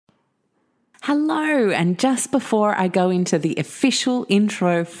Hello, and just before I go into the official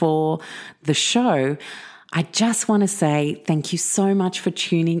intro for the show, I just want to say thank you so much for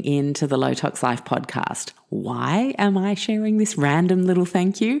tuning in to the Low Tox Life podcast. Why am I sharing this random little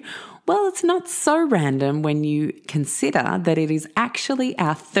thank you? Well, it's not so random when you consider that it is actually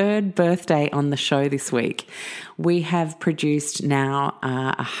our third birthday on the show this week. We have produced now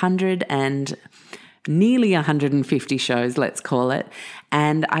 150 shows, let's call it.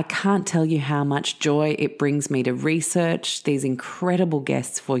 And I can't tell you how much joy it brings me to research these incredible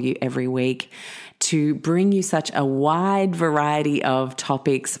guests for you every week, to bring you such a wide variety of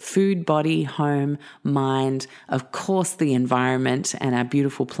topics: food, body, home, mind, of course, the environment and our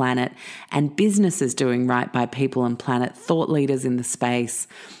beautiful planet, and businesses doing right by people and planet, thought leaders in the space,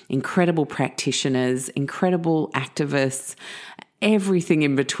 incredible practitioners, incredible activists, everything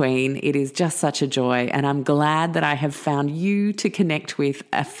in between. It is just such a joy. And I'm glad that I have found you to connect with,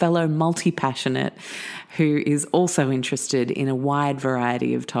 a fellow multi-passionate who is also interested in a wide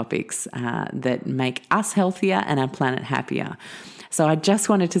variety of topics that make us healthier and our planet happier. So I just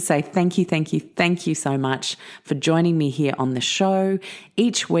wanted to say thank you so much for joining me here on the show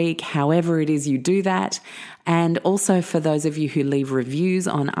each week, however it is you do that. And also for those of you who leave reviews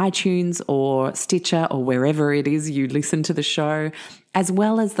on iTunes or Stitcher or wherever it is you listen to the show, as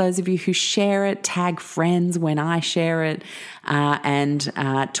well as those of you who share it, tag friends when I share it, and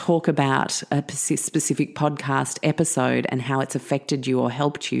talk about a specific podcast episode and how it's affected you or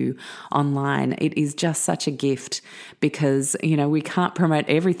helped you online. It is just such a gift because, we can't promote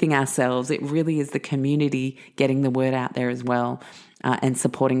everything ourselves. It really is the community getting the word out there as well. And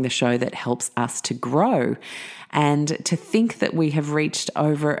supporting the show that helps us to grow. And to think that we have reached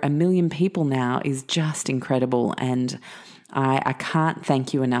over 1 million people now is just incredible. And I can't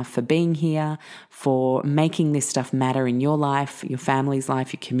thank you enough for being here, for making this stuff matter in your life, your family's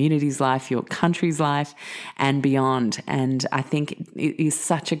life, your community's life, your country's life, and beyond. And I think it is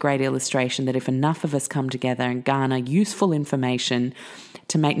such a great illustration that if enough of us come together and garner useful information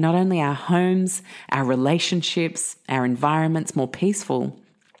to make not only our homes, our relationships, our environments more peaceful,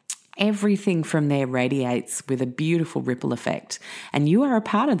 everything from there radiates with a beautiful ripple effect. And you are a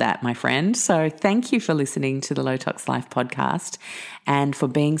part of that, my friend. So thank you for listening to the Low Tox Life podcast and for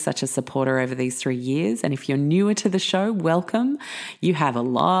being such a supporter over these 3 years. And if you're newer to the show, welcome. You have a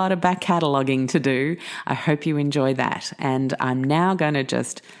lot of back cataloguing to do. I hope you enjoy that. And I'm now going to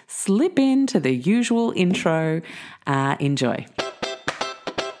just slip into the usual intro. Enjoy.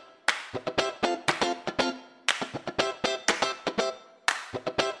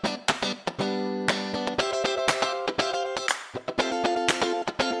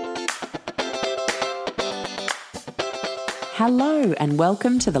 Hello and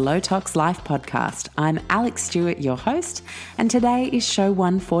welcome to the Low Tox Life podcast. I'm Alex Stewart, your host, and today is show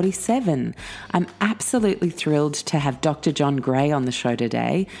 147. I'm absolutely thrilled to have Dr. John Gray on the show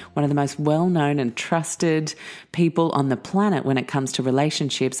today, one of the most well-known and trusted people on the planet when it comes to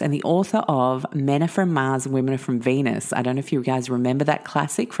relationships, and the author of Men Are From Mars, Women Are From Venus. I don't know if you guys remember that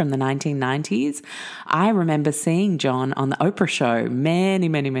classic from the 1990s. I remember seeing John on the Oprah show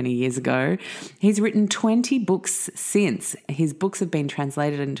many years ago. He's written 20 books since. His books have been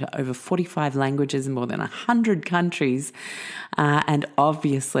translated into over 45 languages in more than 100 countries, and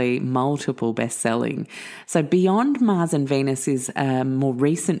obviously multiple best-selling. So Beyond Mars and Venus is a more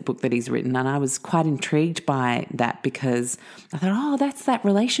recent book that he's written, and I was quite intrigued by that because I thought, that's that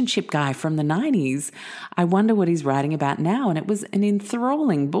relationship guy from the 90s. I wonder what he's writing about now. And it was an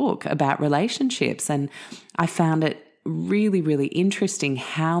enthralling book about relationships, and I found it really interesting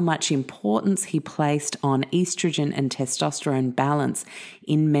how much importance he placed on estrogen and testosterone balance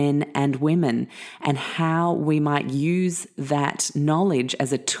in men and women, and how we might use that knowledge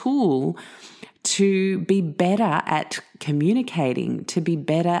as a tool to be better at communicating, to be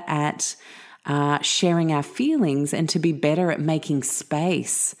better at sharing our feelings, and to be better at making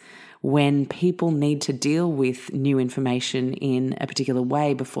space when people need to deal with new information in a particular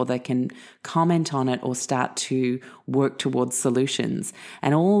way before they can comment on it or start to work towards solutions.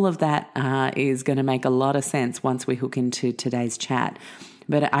 And all of that is going to make a lot of sense once we hook into today's chat.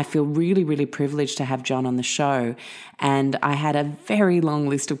 But I feel really privileged to have John on the show. And I had a very long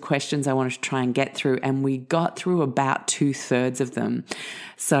list of questions I wanted to try and get through, and we got through about 2/3 of them.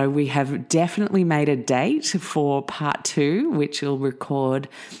 So we have definitely made a date for part 2, which we'll record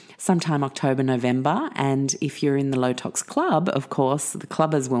sometime October, November. And if you're in the Low Tox Club, of course, the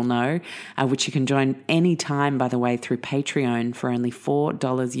clubbers will know, which you can join anytime, by the way, through Patreon for only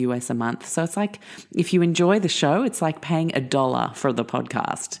 $4 US a month. So it's like, if you enjoy the show, it's like paying $1 for the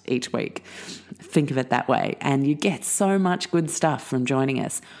podcast each week. Think of it that way. And you get so much good stuff from joining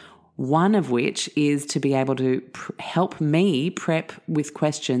us. one of which is to be able to help me prep with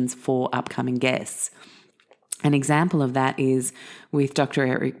questions for upcoming guests. An example of that is with Dr.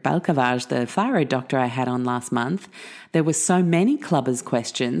 Eric Balkavaj, the thyroid doctor I had on last month. There were so many clubbers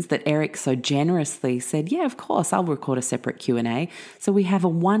questions that Eric so generously said, yeah, of course, I'll record a separate Q&A. So we have a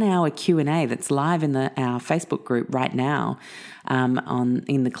 1-hour Q&A that's live in our Facebook group right now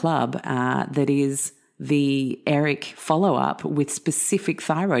in the club that is the Eric follow-up with specific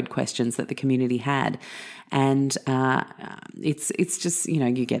thyroid questions that the community had. And it's just,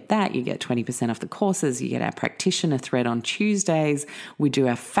 you get that, you get 20% off the courses, you get our practitioner thread on Tuesdays. We do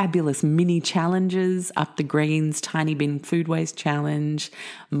our fabulous mini challenges, Up the Greens, Tiny Bin Food Waste Challenge,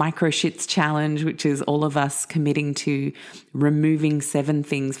 Micro Shits Challenge, which is all of us committing to removing 7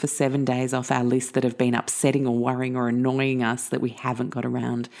 things for 7 days off our list that have been upsetting or worrying or annoying us that we haven't got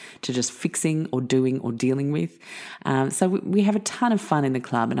around to just fixing or doing or dealing with. So we have a ton of fun in the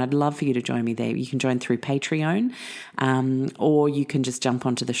club, and I'd love for you to join me there. You can join through Patreon, or you can just jump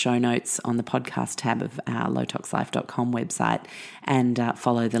onto the show notes on the podcast tab of our lowtoxlife.com website and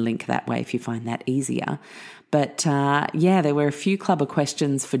follow the link that way if you find that easier. But there were a few clubber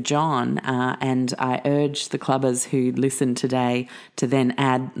questions for John, and I urge the clubbers who listen today to then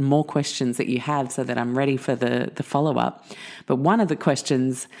add more questions that you have so that I'm ready for the follow-up. But one of the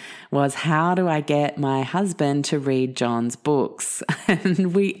questions was, how do I get my husband to read John's books?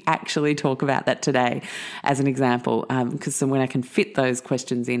 And we actually talk about that today as an example, because when I can fit those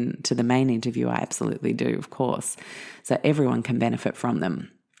questions into the main interview, I absolutely do, of course. So everyone can benefit from them.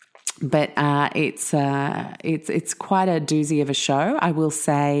 But it's quite a doozy of a show. I will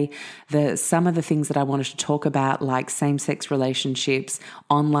say some of the things that I wanted to talk about, like same-sex relationships,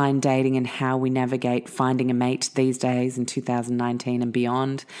 online dating, and how we navigate finding a mate these days in 2019 and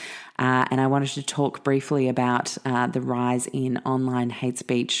beyond. And I wanted to talk briefly about the rise in online hate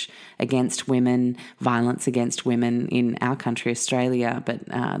speech against women, violence against women in our country, Australia. But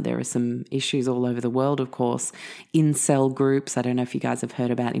there are some issues all over the world, of course. Incel groups. I don't know if you guys have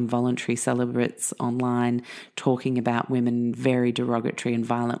heard about involuntary celibates online, talking about women in very derogatory and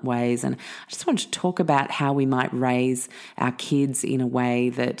violent ways. And I just wanted to talk about how we might raise our kids in a way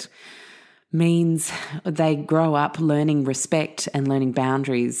that means they grow up learning respect and learning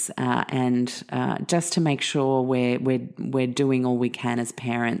boundaries, and just to make sure we're doing all we can as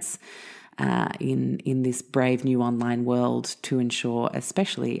parents in this brave new online world to ensure,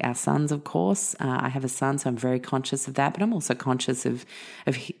 especially our sons, of course. I have a son, so I'm very conscious of that, but I'm also conscious of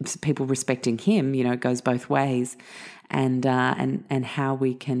people respecting him. It goes both ways. And how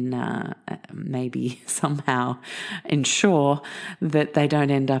we can maybe somehow ensure that they don't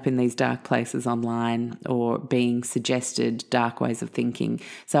end up in these dark places online or being suggested dark ways of thinking.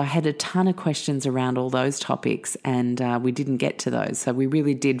 So I had a ton of questions around all those topics, and we didn't get to those. So we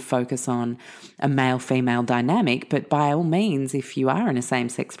really did focus on a male-female dynamic. But by all means, if you are in a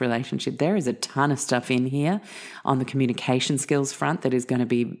same-sex relationship, there is a ton of stuff in here on the communication skills front that is going to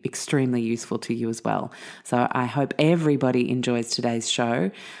be extremely useful to you as well. So I hope everybody enjoys today's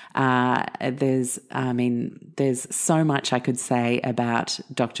show. There's so much I could say about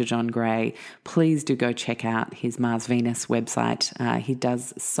Dr. John Gray. Please do go check out his Mars Venus website. He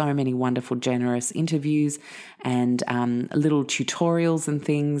does so many wonderful, generous interviews and little tutorials and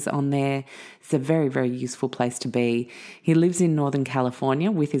things on there. It's a very, very useful place to be. He lives in Northern California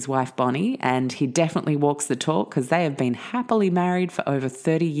with his wife, Bonnie, and he definitely walks the talk because they have been happily married for over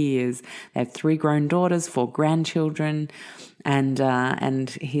 30 years. They have 3 grown daughters, 4 grandchildren, and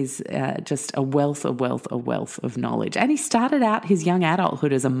he's just a wealth of knowledge. And he started out his young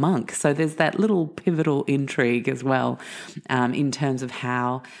adulthood as a monk, so there's that little pivotal intrigue as well in terms of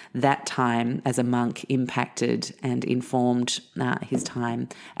how that time as a monk impacted and informed his time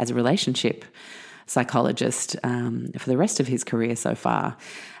as a relationship psychologist for the rest of his career so far.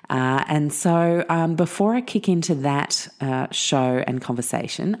 And so before I kick into that show and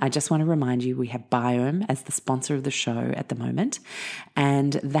conversation, I just want to remind you we have Biome as the sponsor of the show at the moment.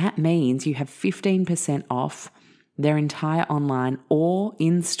 And that means you have 15% off their entire online or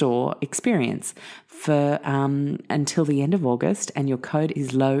in-store experience for until the end of August, and your code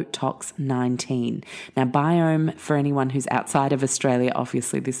is LOWTOX19. Now, Biome, for anyone who's outside of Australia,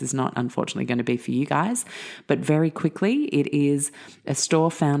 obviously this is not unfortunately going to be for you guys, but very quickly, it is a store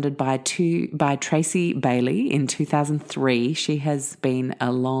founded by Tracy Bailey in 2003. She has been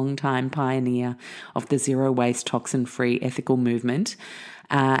a long-time pioneer of the zero-waste, toxin-free ethical movement,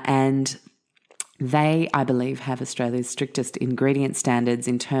 and they, I believe, have Australia's strictest ingredient standards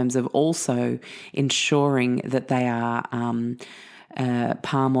in terms of also ensuring that they are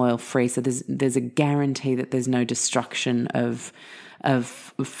palm oil free. So there's a guarantee that there's no destruction of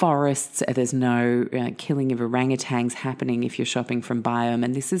forests. There's no killing of orangutans happening if you're shopping from Biome.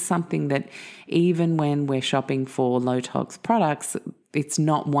 And this is something that even when we're shopping for low tox products, it's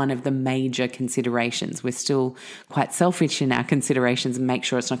not one of the major considerations. We're still quite selfish in our considerations and make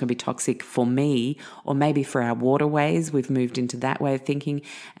sure it's not going to be toxic for me or maybe for our waterways. We've moved into that way of thinking.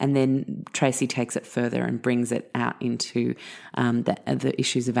 And then Tracy takes it further and brings it out into the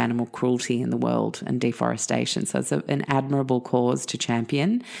issues of animal cruelty in the world and deforestation. So it's an admirable cause to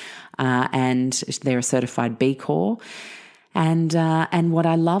champion. And they're a certified B Corp. And what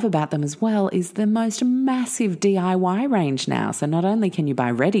I love about them as well is the most massive DIY range now. So not only can you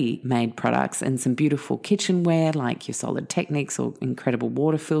buy ready-made products and some beautiful kitchenware like your Solid Techniques or incredible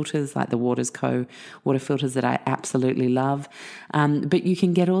water filters like the Waters Co. water filters that I absolutely love, but you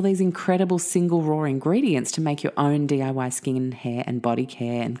can get all these incredible single raw ingredients to make your own DIY skin, hair and body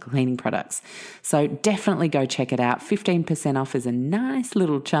care and cleaning products. So definitely go check it out. 15% off is a nice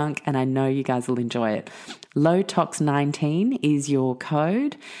little chunk and I know you guys will enjoy it. Lowtox19 is your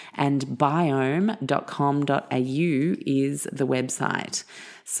code and biome.com.au is the website.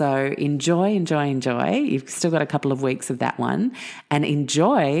 So enjoy. You've still got a couple of weeks of that one and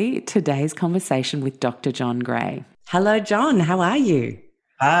enjoy today's conversation with Dr. John Gray. Hello, John. How are you?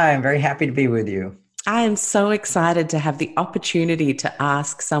 Hi, I'm very happy to be with you. I am so excited to have the opportunity to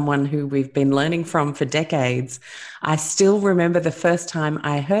ask someone who we've been learning from for decades. I still remember the first time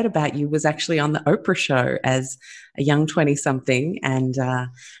I heard about you was actually on the Oprah show as a young 20-something, and I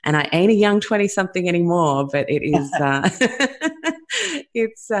ain't a young 20-something anymore, but it is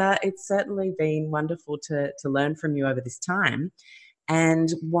it's certainly been wonderful to learn from you over this time.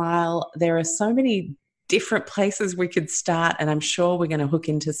 And while there are so many different places we could start, and I'm sure we're going to hook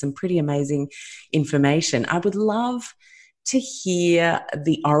into some pretty amazing information, I would love to hear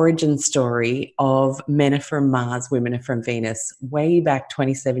the origin story of Men Are From Mars, Women Are From Venus, way back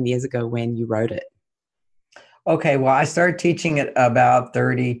 27 years ago when you wrote it. Okay, well, I started teaching it about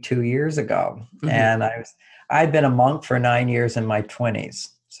 32 years ago, and I'd been a monk for 9 years in my 20s.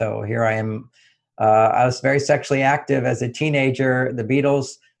 So here I am. I was very sexually active as a teenager. The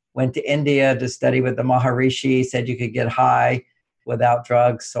Beatles went to India to study with the Maharishi, said you could get high without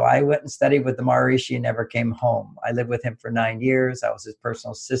drugs. So I went and studied with the Maharishi and never came home. I lived with him for 9 years. I was his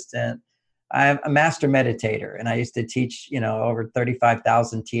personal assistant. I'm a master meditator, and I used to teach, over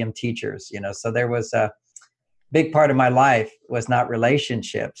 35,000 TM teachers, so there was a big part of my life was not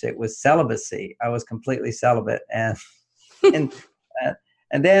relationships. It was celibacy. I was completely celibate. And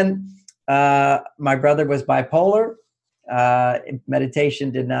then my brother was bipolar. Meditation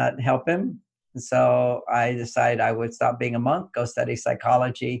did not help him. So I decided I would stop being a monk, go study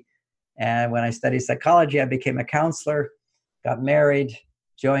psychology. And when I studied psychology, I became a counselor, got married,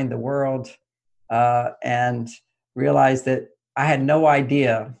 joined the world, and realized that I had no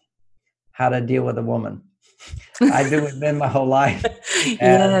idea how to deal with a woman. I've been with men my whole life.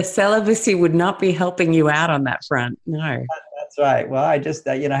 Yeah, celibacy would not be helping you out on that front. No. That's right. Well, I just,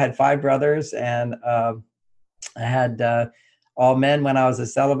 I had 5 brothers, and I had all men when I was a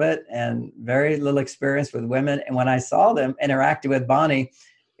celibate and very little experience with women. And when I saw them interacting with Bonnie,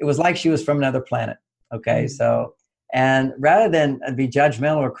 it was like she was from another planet. Okay. So, and rather than be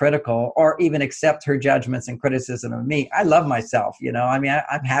judgmental or critical or even accept her judgments and criticism of me, I love myself. I'm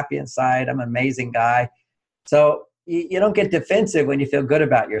happy inside. I'm an amazing guy. So you don't get defensive when you feel good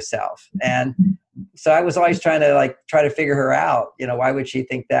about yourself. And so I was always trying to figure her out. Why would she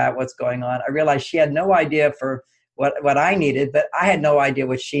think that? What's going on? I realized she had no idea for what I needed, but I had no idea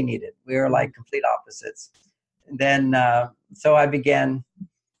what she needed. We were like complete opposites. And then, so I began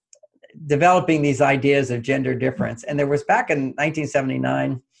developing these ideas of gender difference. And there was, back in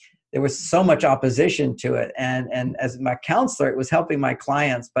 1979, there was so much opposition to it. And as my counselor, it was helping my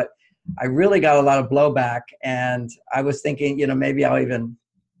clients, but I really got a lot of blowback. And I was thinking, maybe I'll even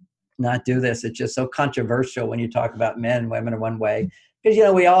not do this. It's just so controversial when you talk about men and women in one way.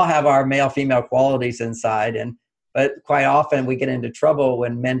 Because, we all have our male-female qualities inside. But quite often we get into trouble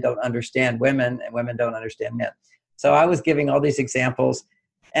when men don't understand women and women don't understand men. So I was giving all these examples.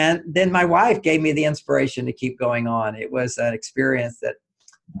 And then my wife gave me the inspiration to keep going on. It was an experience that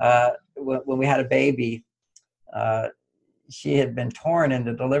when we had a baby, she had been torn in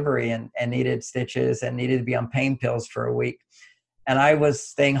the delivery and needed stitches and needed to be on pain pills for a week. And I was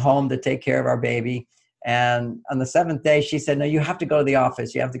staying home to take care of our baby. And on the 7th day, she said, no, you have to go to the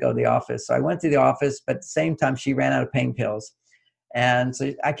office. You have to go to the office. So I went to the office, but at the same time, she ran out of pain pills. And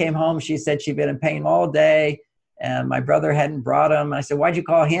so I came home. She said she'd been in pain all day. And my brother hadn't brought him. I said, why'd you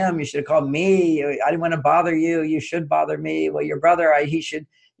call him? You should have called me. I didn't want to bother you. You should bother me. Well, your brother,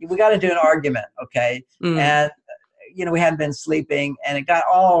 we got into an argument. Okay. And, we hadn't been sleeping and it got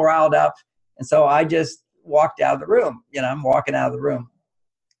all riled up. And so I just walked out of the room. I'm walking out of the room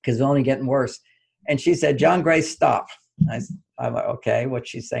because it's only getting worse. And she said, John Gray, stop. I'm like, okay, what's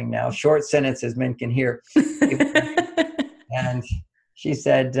she saying now? Short sentences men can hear. And she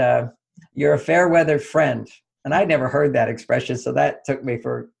said, you're a fair-weathered friend. And I'd never heard that expression, so that took me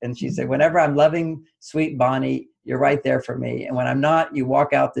and she said, whenever I'm loving sweet Bonnie, you're right there for me. And when I'm not, you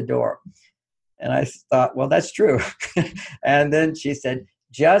walk out the door. And I thought, well, that's true. And then she said,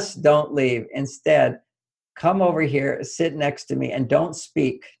 just don't leave. Instead, come over here, sit next to me, and don't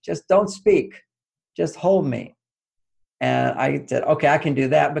speak. Just don't speak. Just hold me. And I said, okay, I can do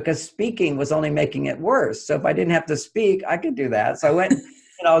that, because speaking was only making it worse. So if I didn't have to speak, I could do that. So I went,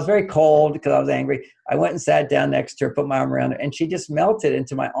 I was very cold because I was angry. I went and sat down next to her, put my arm around her, and she just melted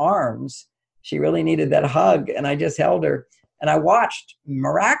into my arms. She really needed that hug. And I just held her. And I watched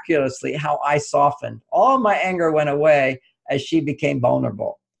miraculously how I softened. All my anger went away as she became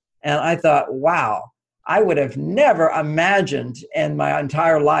vulnerable. And I thought, wow, I would have never imagined in my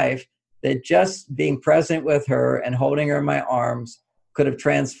entire life that just being present with her and holding her in my arms could have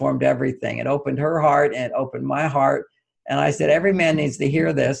transformed everything. It opened her heart and it opened my heart. And I said, every man needs to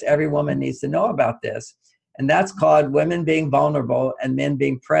hear this. Every woman needs to know about this. And that's called women being vulnerable and men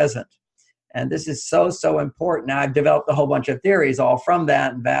being present. And this is so, so important. Now, I've developed a whole bunch of theories all from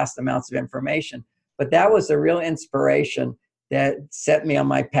that and vast amounts of information. But that was the real inspiration that set me on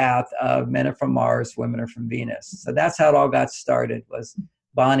my path of men are from Mars, women are from Venus. So that's how it all got started, was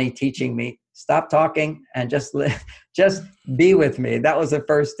Bonnie teaching me, stop talking and just be with me. That was the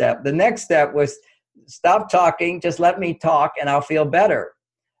first step. The next step was stop talking, just let me talk and I'll feel better.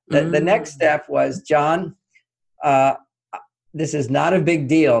 The next step was, John, this is not a big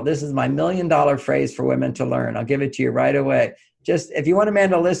deal. This is my $1 million phrase for women to learn. I'll give it to you right away. Just, if you want a man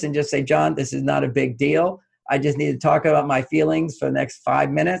to listen, just say, John, this is not a big deal. I just need to talk about my feelings for the next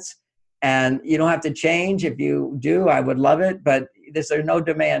 5 minutes. And you don't have to change. If you do, I would love it. But there's no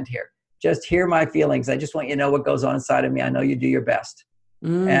demand here. Just hear my feelings. I just want you to know what goes on inside of me. I know you do your best.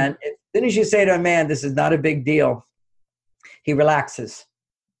 And as soon as you say to a man, this is not a big deal, he relaxes.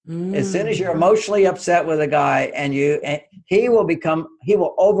 As soon as you're emotionally upset with a guy and he will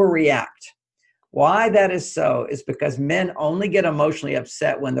overreact. Why that is so is because men only get emotionally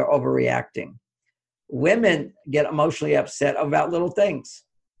upset when they're overreacting. Women get emotionally upset about little things.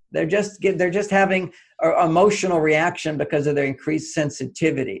 They're just having an emotional reaction because of their increased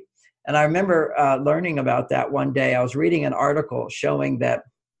sensitivity. And I remember learning about that one day. I was reading an article showing that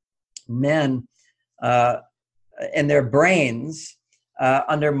men in their brains,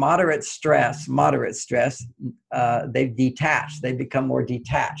 under moderate stress, they've detached. They become more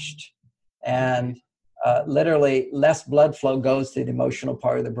detached. And literally less blood flow goes to the emotional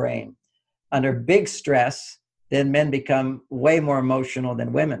part of the brain. Under big stress, then men become way more emotional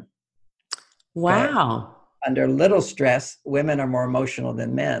than women. Wow. Okay? Under little stress, women are more emotional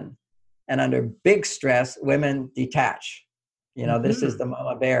than men. And under big stress, women detach. This is the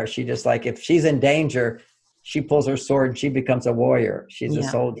mama bear. She just, like, if she's in danger, she pulls her sword and she becomes a warrior. She's a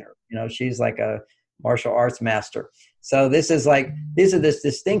soldier. She's like a martial arts master. So this is this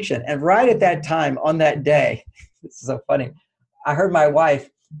distinction. And right at that time, on that day, this is so funny, I heard my wife,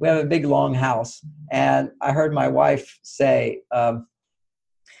 we have a big, long house, and I heard my wife say,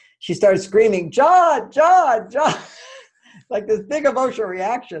 she started screaming, John, John, John, like this big emotional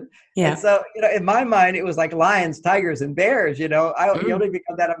reaction. Yeah. And so, in my mind, it was like lions, tigers, and bears. You only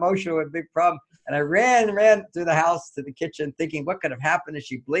become that emotional with a big problem. And I ran through the house to the kitchen thinking, what could have happened? Is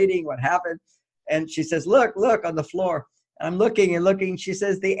she bleeding? What happened? And she says, look on the floor. And I'm looking and looking. She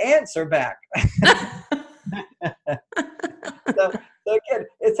says, the ants are back. So again,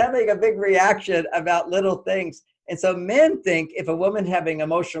 it's having a big reaction about little things. And so men think if a woman's having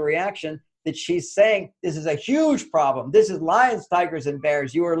emotional reaction, that she's saying, this is a huge problem. This is lions, tigers, and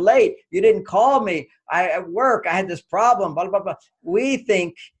bears. You were late. You didn't call me. At work, I had this problem, blah, blah, blah. We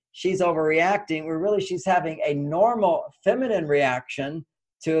think she's overreacting. She's having a normal feminine reaction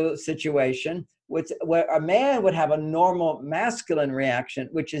to a situation, where a man would have a normal masculine reaction,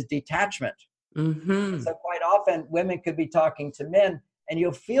 which is detachment. So quite often women could be talking to men and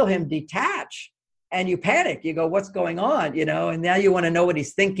you'll feel him detach and you panic. You go, what's going on? And now you want to know what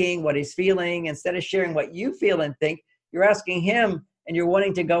he's thinking, what he's feeling. Instead of sharing what you feel and think, you're asking him and you're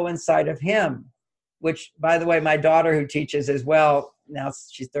wanting to go inside of him, which, by the way, my daughter, who teaches as well, now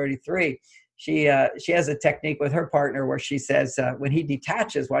she's 33, she has a technique with her partner where she says, when he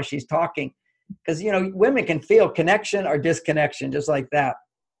detaches while she's talking, because, women can feel connection or disconnection just like that.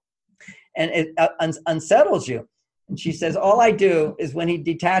 And it unsettles you. And she says, all I do is when he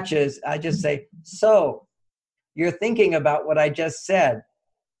detaches, I just say, so you're thinking about what I just said.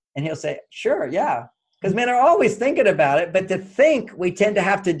 And he'll say, sure, yeah. Because men are always thinking about it. But to think, we tend to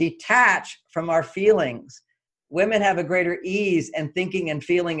have to detach from our feelings. Women have a greater ease in thinking and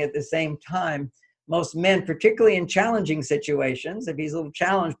feeling at the same time. Most men, particularly in challenging situations, if he's a little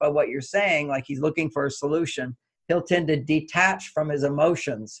challenged by what you're saying, like he's looking for a solution, he'll tend to detach from his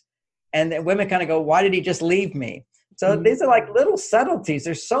emotions. And then women kind of go, why did he just leave me? So these are like little subtleties.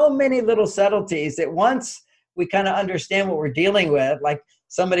 There's so many little subtleties that once we kind of understand what we're dealing with, like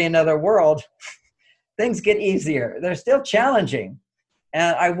somebody in another world, things get easier. They're still challenging.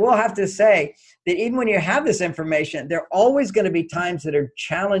 And I will have to say that even when you have this information, there are always going to be times that are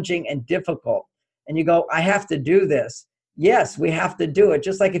challenging and difficult. And you go, I have to do this. Yes, we have to do it.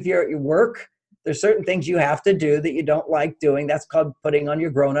 Just like if you're at your work, there's certain things you have to do that you don't like doing. That's called putting on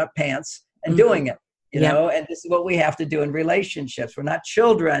your grown-up pants and doing it, you know, and this is what we have to do in relationships. We're not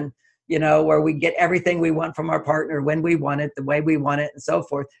children, where we get everything we want from our partner when we want it, the way we want it, and so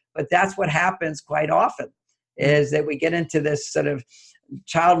forth. But that's what happens quite often, is that we get into this sort of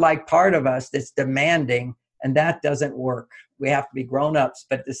childlike part of us that's demanding, and that doesn't work. We have to be grown-ups,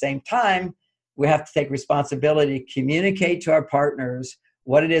 but at the same time, we have to take responsibility to communicate to our partners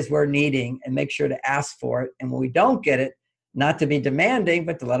what it is we're needing and make sure to ask for it. And when we don't get it, not to be demanding,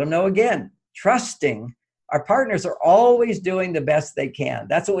 but to let them know again, trusting. Our partners are always doing the best they can.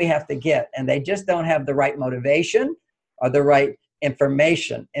 That's what we have to get. And they just don't have the right motivation or the right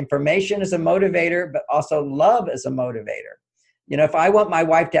information. Information is a motivator, but also love is a motivator. If I want my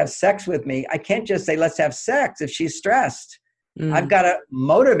wife to have sex with me, I can't just say, let's have sex if she's stressed. I've got to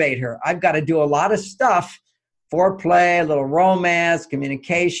motivate her. I've got to do a lot of stuff, foreplay, a little romance,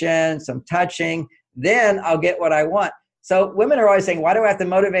 communication, some touching. Then I'll get what I want. So women are always saying, why do I have to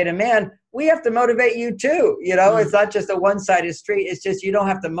motivate a man? We have to motivate you too. It's not just a one-sided street. It's just you don't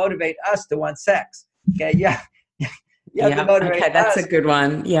have to motivate us to want sex. Okay, yeah. You have to motivate us. That's a good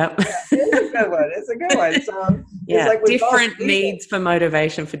one. Yep. Yeah, it's a good one. It's a good one. So it's like different needs for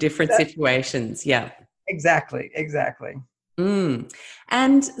motivation for different situations. Yeah. Exactly.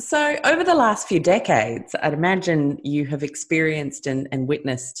 And so over the last few decades, I'd imagine you have experienced and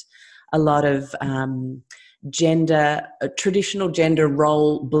witnessed a lot of traditional gender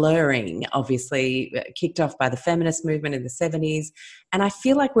role blurring, obviously kicked off by the feminist movement in the 70s. And I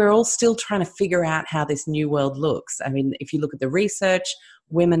feel like we're all still trying to figure out how this new world looks. I mean, if you look at the research,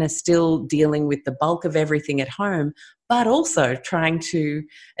 women are still dealing with the bulk of everything at home, but also trying to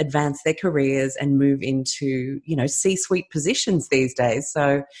advance their careers and move into, C-suite positions these days.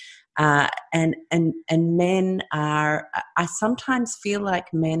 So, and men are, I sometimes feel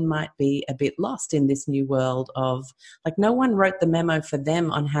like men might be a bit lost in this new world of, like, no one wrote the memo for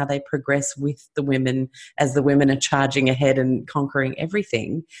them on how they progress with the women as the women are charging ahead and conquering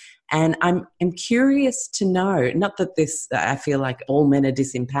everything. And I'm curious to know, not that I feel like all men are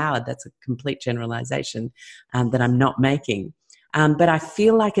disempowered, that's a complete generalization that I'm not making. But I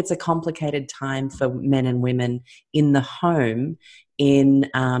feel like it's a complicated time for men and women in the home, in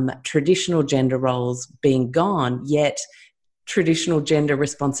traditional gender roles being gone, yet traditional gender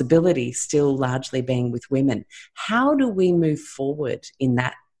responsibility still largely being with women. How do we move forward in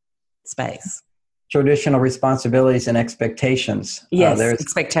that space? Traditional responsibilities and expectations. Yes,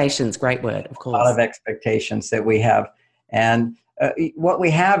 expectations, great word, of course. A lot of expectations that we have. And what we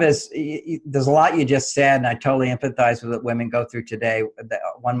have is, there's a lot you just said, and I totally empathize with what women go through today.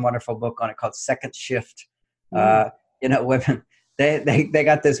 One wonderful book on it called Second Shift. Women, they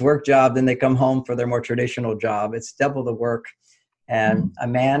got this work job, then they come home for their more traditional job. It's double the work. And a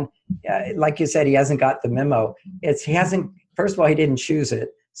man, like you said, he hasn't got the memo. First of all, he didn't choose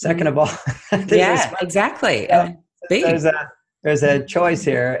it. Second of all, exactly. There's a choice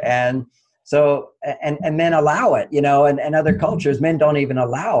here, and so and men allow it, and other cultures, men don't even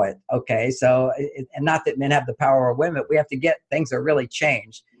allow it. Okay, so and not that men have the power of women, we have to get things that really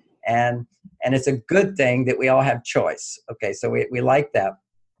change, and it's a good thing that we all have choice. Okay, so we like that.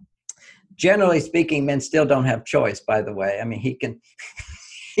 Generally speaking, men still don't have choice. By the way, I mean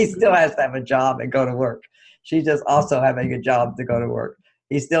he still has to have a job and go to work. She's just also having a job to go to work.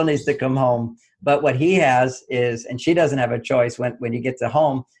 He still needs to come home. But what he has is, and she doesn't have a choice when he gets at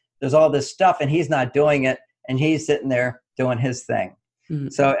home, there's all this stuff and he's not doing it and he's sitting there doing his thing. Mm-hmm.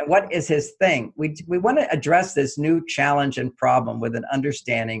 So what is his thing? We want to address this new challenge and problem with an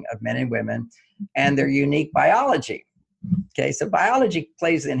understanding of men and women and their unique biology. Okay, so biology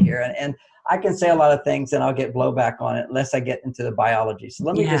plays in here. And I can say a lot of things and I'll get blowback on it unless I get into the biology. So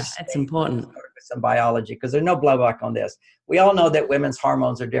let me just it's important. start with some biology, because there's no blowback on this. We all know that women's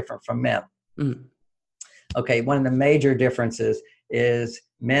hormones are different from men. Mm. Okay, one of the major differences is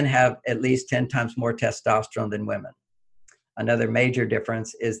men have at least 10 times more testosterone than women. Another major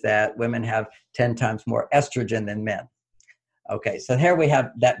difference is that women have 10 times more estrogen than men. Okay, so here we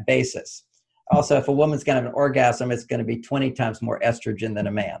have that basis. Also, if a woman's going to have an orgasm, it's going to be 20 times more estrogen than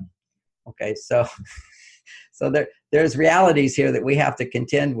a man. Okay, so there's realities here that we have to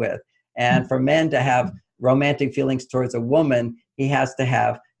contend with. And for men to have romantic feelings towards a woman, he has to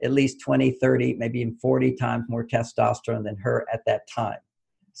have at least 20, 30, maybe even 40 times more testosterone than her at that time.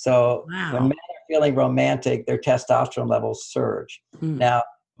 So when men are feeling romantic, their testosterone levels surge. Now,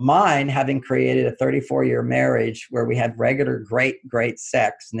 mine, having created a 34-year marriage where we had regular, great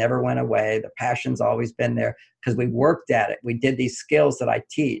sex, never went away. The passion's always been there because we worked at it. We did these skills that I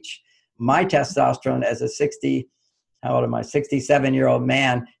teach. My testosterone as a 67-year-old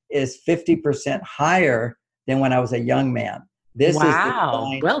man is 50% higher than when I was a young man. This is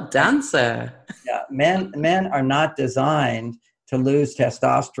well done, sir. Yeah, men are not designed to lose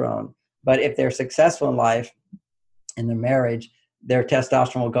testosterone, but if they're successful in life, in their marriage, their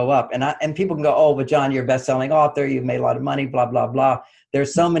testosterone will go up. And people can go, oh, but John, you're a best-selling author, you've made a lot of money, blah, blah, blah.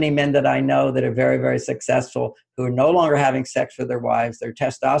 There's so many men that I know that are very, very successful who are no longer having sex with their wives. Their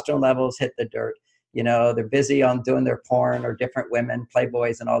testosterone levels hit the dirt. You know, they're busy on doing their porn or different women,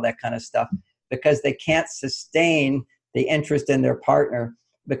 playboys and all that kind of stuff, because they can't sustain the interest in their partner,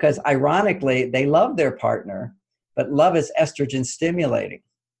 because ironically, they love their partner, but love is estrogen stimulating.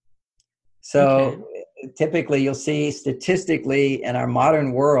 So typically you'll see statistically in our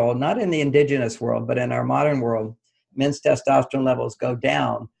modern world, not in the indigenous world, but in our modern world, men's testosterone levels go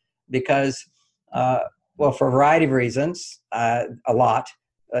down because, well, for a variety of reasons, a lot.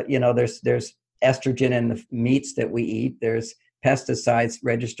 There's estrogen in the meats that we eat. There's pesticides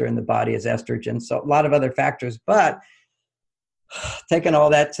register in the body as estrogen. So a lot of other factors. But taking all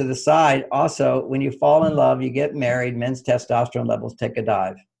that to the side, also, when you fall in love, you get married, men's testosterone levels take a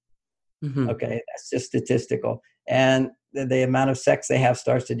dive. Mm-hmm. Okay, that's just statistical. And the amount of sex they have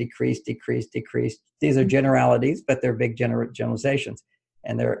starts to decrease. These are generalities, but they're big generalizations,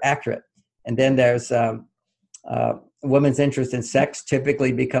 and they're accurate. And then there's a woman's interest in sex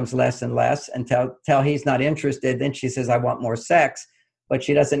typically becomes less and less until he's not interested. Then she says, I want more sex, but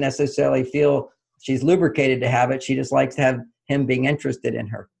she doesn't necessarily feel she's lubricated to have it. She just likes to have him being interested in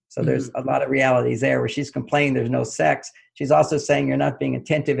her. So there's a lot of realities there where she's complaining there's no sex. She's also saying you're not being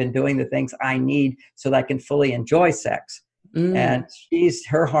attentive and doing the things I need so that I can fully enjoy sex. And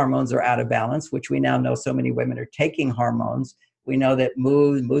her hormones are out of balance, which we now know so many women are taking hormones. We know that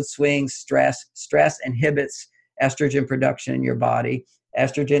mood swings, stress inhibits estrogen production in your body.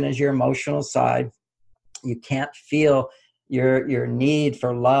 Estrogen is your emotional side. You can't feel your need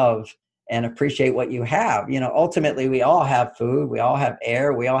for love and appreciate what you have. You know, ultimately, we all have food, we all have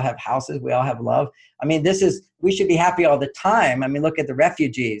air, we all have houses, we all have love. I mean, we should be happy all the time. I mean, look at the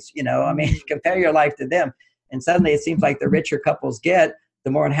refugees, compare your life to them. And suddenly it seems like the richer couples get,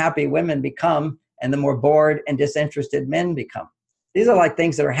 the more unhappy women become, and the more bored and disinterested men become. These are like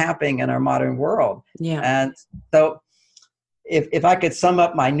things that are happening in our modern world. Yeah. And so if I could sum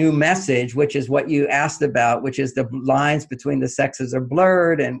up my new message, which is what you asked about, which is the lines between the sexes are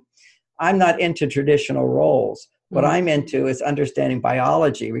blurred, and I'm not into traditional roles. What I'm into is understanding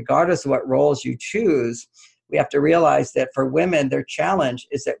biology. Regardless of what roles you choose, we have to realize that for women, their challenge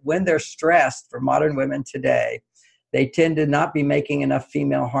is that when they're stressed, for modern women today, they tend to not be making enough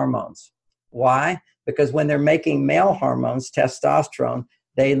female hormones. Why? Because when they're making male hormones, testosterone,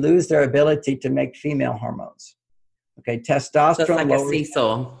 they lose their ability to make female hormones. Okay, testosterone. So it's like a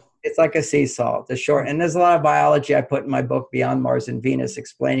seesaw. It's like a seesaw. And there's a lot of biology I put in my book, Beyond Mars and Venus,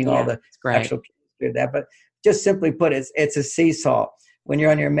 explaining all the actual chemistry of that. But just simply put, it's a seesaw. When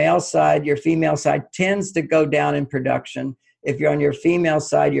you're on your male side, your female side tends to go down in production. If you're on your female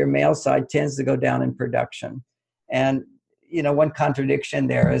side, your male side tends to go down in production. And, one contradiction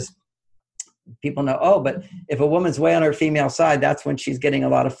there is people know, but if a woman's way on her female side, that's when she's getting a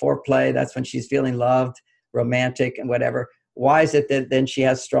lot of foreplay. That's when she's feeling loved, romantic, and whatever. Why is it that then she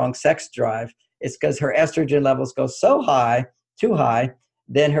has strong sex drive? It's because her estrogen levels go so high, too high,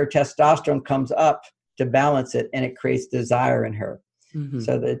 then her testosterone comes up to balance it, and it creates desire in her. Mm-hmm.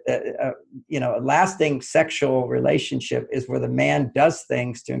 So that, a lasting sexual relationship is where the man does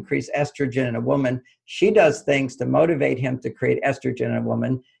things to increase estrogen in a woman. She does things to motivate him to create estrogen in a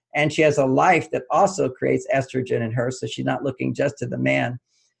woman. And she has a life that also creates estrogen in her. So she's not looking just to the man.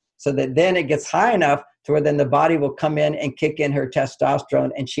 So that then it gets high enough to where then the body will come in and kick in her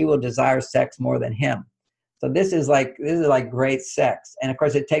testosterone, and she will desire sex more than him. So this is like great sex. And of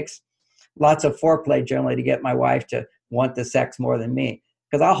course, it takes lots of foreplay generally to get my wife to want the sex more than me,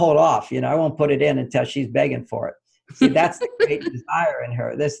 because I'll hold off. I won't put it in until she's begging for it. See, that's the great desire in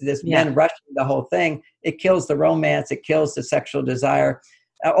her. This men rushing the whole thing. It kills the romance. It kills the sexual desire.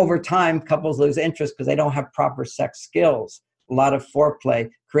 Over time, couples lose interest because they don't have proper sex skills. A lot of foreplay,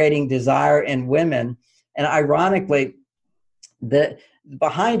 creating desire in women. And ironically,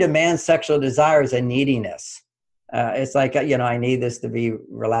 behind a man's sexual desire is a neediness. It's like, I need this to be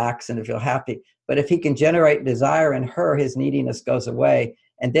relaxed and to feel happy. But if he can generate desire in her, his neediness goes away.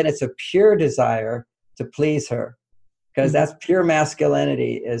 And then it's a pure desire to please her. Because that's pure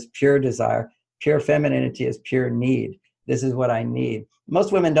masculinity is pure desire. Pure femininity is pure need. This is what I need.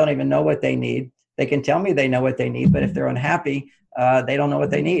 Most women don't even know what they need. They can tell me they know what they need, but if they're unhappy, they don't know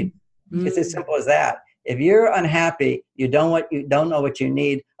what they need. It's as simple as that. If you're unhappy, you don't know what you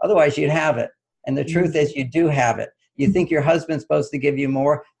need. Otherwise, you'd have it. And the truth is, you do have it. You think your husband's supposed to give you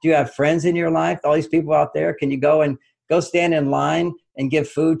more? Do you have friends in your life? All these people out there, can you go stand in line and give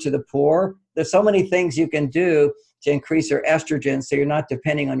food to the poor? There's so many things you can do to increase your estrogen, so you're not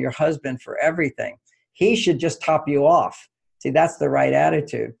depending on your husband for everything. He should just top you off. See, that's the right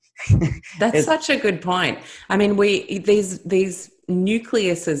attitude. That's such a good point. I mean, these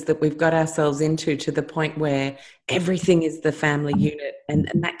nucleuses that we've got ourselves into, to the point where everything is the family unit,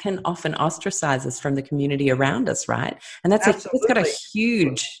 and that can often ostracize us from the community around us, right? And it's got a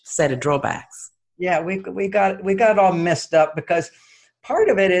huge set of drawbacks. Yeah, we got it all messed up, because part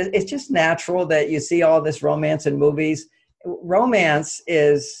of it is it's just natural that you see all this romance in movies. Romance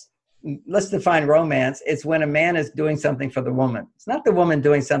is, let's define romance. It's when a man is doing something for the woman. It's not the woman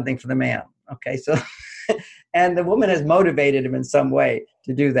doing something for the man. Okay, so, and the woman has motivated him in some way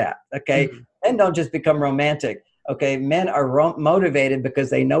to do that. Okay, men don't just become romantic. Okay, men are motivated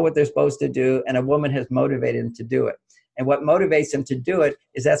because they know what they're supposed to do, and a woman has motivated them to do it. And what motivates them to do it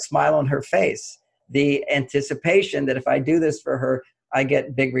is that smile on her face, the anticipation that if I do this for her, I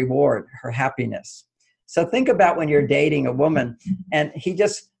get big reward, her happiness. So think about when you're dating a woman, and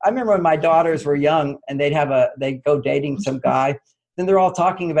I remember when my daughters were young and they'd go dating some guy, then they're all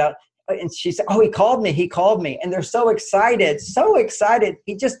talking about, and she said, oh, he called me. And they're so excited.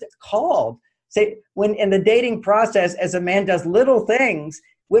 He just called. Say, when in the dating process, as a man does little things,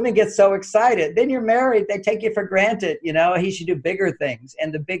 women get so excited. Then you're married, they take you for granted. He should do bigger things,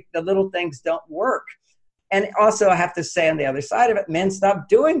 and the little things don't work. And also, I have to say, on the other side of it, men stop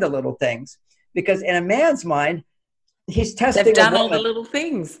doing the little things, because in a man's mind, he's testing. They've done all the little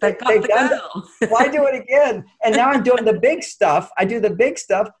things. They've got the girl. Why do it again? And now I'm doing the big stuff. I do the big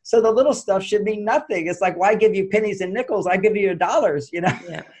stuff, so the little stuff should be nothing. It's like, why give you pennies and nickels? I give you dollars.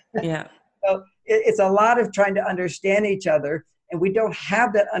 Yeah. So it's a lot of trying to understand each other, and we don't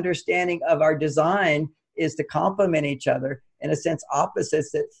have that understanding of our design is to complement each other. In a sense,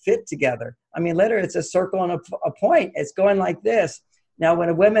 opposites that fit together. I mean, literally, it's a circle and a point. It's going like this. Now,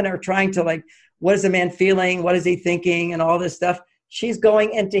 when women are trying to what is the man feeling? What is he thinking? And all this stuff, she's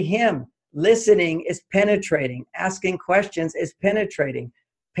going into him. Listening is penetrating. Asking questions is penetrating.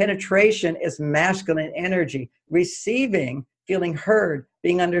 Penetration is masculine energy. Receiving, feeling heard,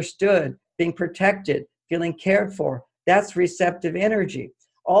 being understood, being protected, feeling cared for. That's receptive energy.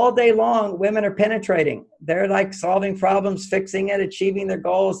 All day long, women are penetrating. They're solving problems, fixing it, achieving their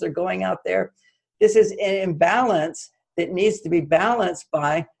goals. They're going out there. This is an imbalance that needs to be balanced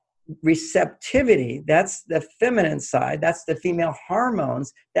by receptivity. That's the feminine side. That's the female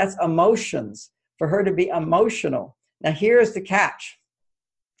hormones. That's emotions. For her to be emotional. Now, here's the catch.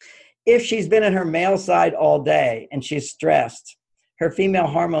 If she's been in her male side all day and she's stressed, her female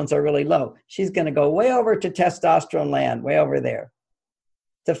hormones are really low. She's going to go way over to testosterone land, way over there.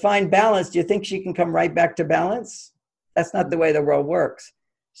 To find balance, do you think she can come right back to balance? That's not the way the world works.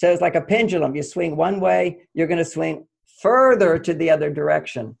 So it's like a pendulum. You swing one way, you're going to swing further to the other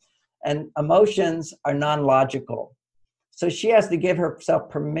direction. And emotions are non-logical. So she has to give herself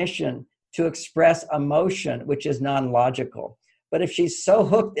permission to express emotion, which is non-logical. But if she's so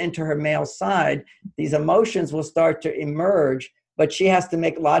hooked into her male side, these emotions will start to emerge, but she has to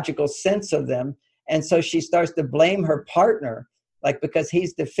make logical sense of them. And so she starts to blame her partner, because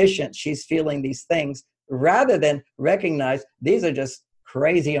he's deficient, she's feeling these things, rather than recognize these are just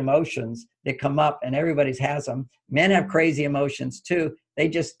crazy emotions that come up, and everybody has them. Men have crazy emotions too. They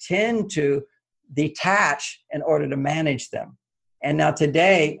just tend to detach in order to manage them. And now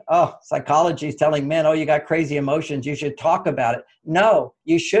today, psychology is telling men, you got crazy emotions, you should talk about it. No,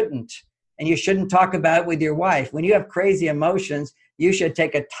 you shouldn't. And you shouldn't talk about it with your wife. When you have crazy emotions, you should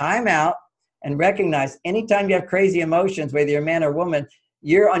take a time out and recognize anytime you have crazy emotions, whether you're a man or woman,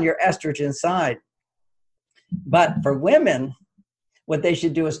 you're on your estrogen side. But for women, what they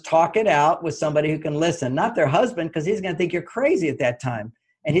should do is talk it out with somebody who can listen, not their husband, because he's going to think you're crazy at that time.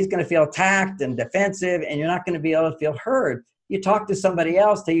 And he's going to feel attacked and defensive, and you're not going to be able to feel heard. You talk to somebody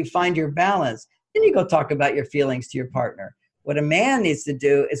else till you find your balance. Then you go talk about your feelings to your partner. What a man needs to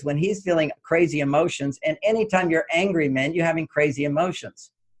do is when he's feeling crazy emotions, and anytime you're angry, men, you're having crazy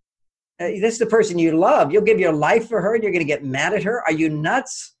emotions. This is the person you love. You'll give your life for her. You're going to get mad at her. Are you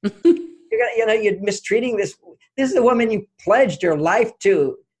nuts? You're mistreating this. This is the woman you pledged your life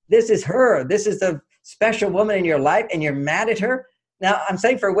to. This is her. This is the special woman in your life, and you're mad at her. Now, I'm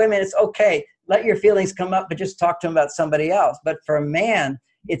saying for women, it's okay. Let your feelings come up, but just talk to them about somebody else. But for a man,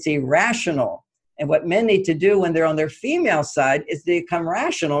 it's irrational. And what men need to do when they're on their female side is to become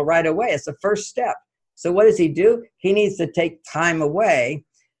rational right away. It's the first step. So what does he do? He needs to take time away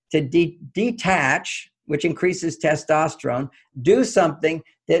to detach, which increases testosterone, do something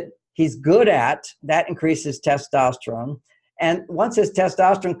that he's good at, that increases testosterone. And once his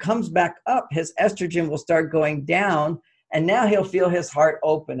testosterone comes back up, his estrogen will start going down, and now he'll feel his heart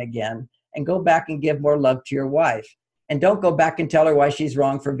open again and go back and give more love to your wife. And don't go back and tell her why she's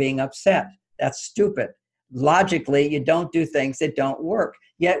wrong for being upset. That's stupid. Logically, you don't do things that don't work.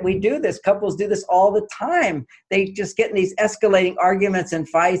 Yet we do this. Couples do this all the time. They just get in these escalating arguments and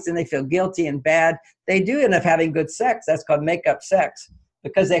fights, and they feel guilty and bad. They do end up having good sex. That's called make-up sex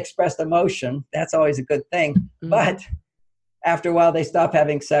because they expressed emotion. That's always a good thing. Mm-hmm. But after a while, they stop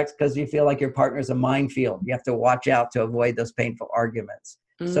having sex because you feel like your partner's a minefield. You have to watch out to avoid those painful arguments.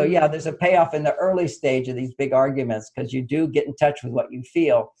 Mm-hmm. So yeah, there's a payoff in the early stage of these big arguments because you do get in touch with what you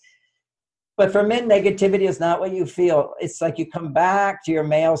feel. But for men, negativity is not what you feel. It's like you come back to your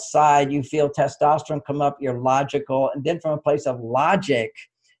male side, you feel testosterone come up, you're logical. And then from a place of logic,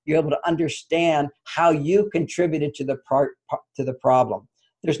 you're able to understand how you contributed to the problem.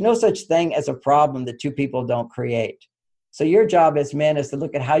 There's no such thing as a problem that two people don't create. So your job as men is to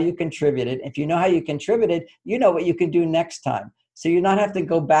look at how you contributed. If you know how you contributed, you know what you can do next time. So you not have to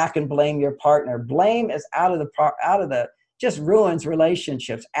go back and blame your partner. Blame is out of the just ruins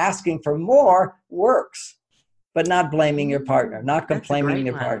relationships. Asking for more works, but not blaming your partner, not complaining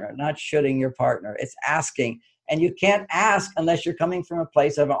your partner, not shooting your partner. It's asking. And you can't ask unless you're coming from a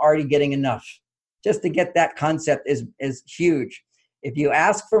place of already getting enough. Just to get that concept is huge. If you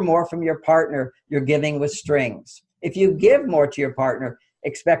ask for more from your partner, you're giving with strings. If you give more to your partner,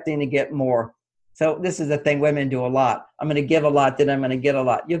 expecting to get more. So this is the thing women do a lot. I'm going to give a lot, then I'm going to get a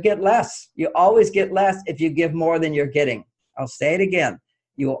lot. You'll get less. You always get less if you give more than you're getting. I'll say it again.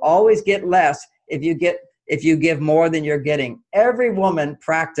 You will always get less if you give more than you're getting. Every woman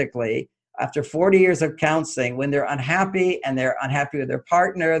practically, after 40 years of counseling, when they're unhappy and they're unhappy with their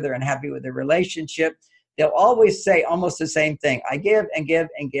partner, they're unhappy with their relationship, they'll always say almost the same thing. I give and give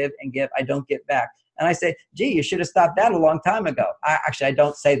and give and give. I don't get back. And I say, gee, you should have stopped that a long time ago. I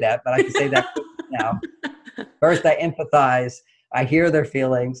don't say that, but I can say that now. First, I empathize. I hear their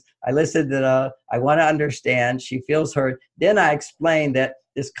feelings. I listen to them. I want to understand. She feels hurt. Then I explain that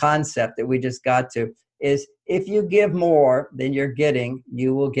this concept that we just got to is if you give more than you're getting,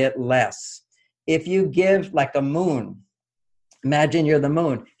 you will get less. If you give like a moon, imagine you're the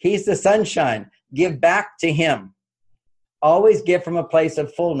moon. He's the sunshine. Give back to him. Always give from a place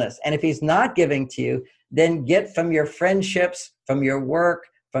of fullness. And if he's not giving to you, then get from your friendships, from your work,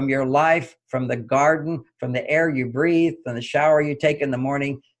 from your life, from the garden, from the air you breathe, from the shower you take in the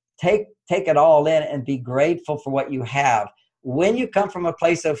morning. Take it all in and be grateful for what you have. When you come from a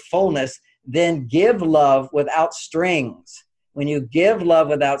place of fullness, then give love without strings. When you give love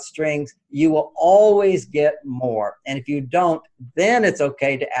without strings, you will always get more. And if you don't, then it's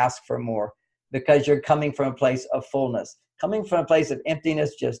okay to ask for more because you're coming from a place of fullness. Coming from a place of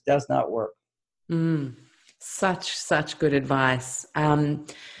emptiness just does not work. Such good advice.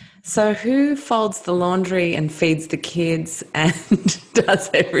 So who folds the laundry and feeds the kids and does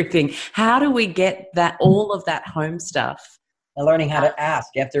everything? How do we get all of that home stuff? And learning how to ask.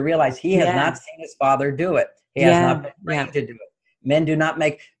 You have to realize he has not seen his father do it. He has not been trained to do it. Men do not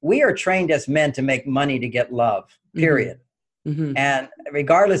we are trained as men to make money to get love, period. Mm-hmm. And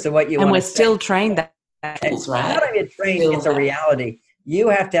regardless of what you want to say. And we're still trained that. That's right. Not only trained, it's a reality. You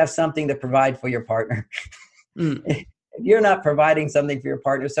have to have something to provide for your partner. If you're not providing something for your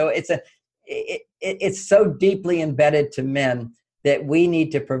partner. So it's so deeply embedded to men that we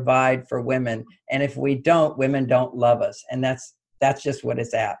need to provide for women. And if we don't, women don't love us. And that's just what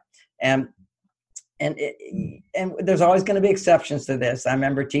it's at. And there's always going to be exceptions to this. I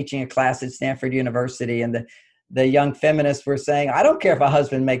remember teaching a class at Stanford University, and the young feminists were saying, I don't care if a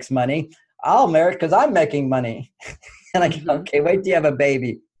husband makes money. I'll marry because I'm making money. And I go, okay, wait till you have a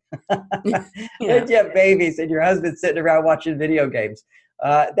baby. Wait till you have babies and your husband's sitting around watching video games.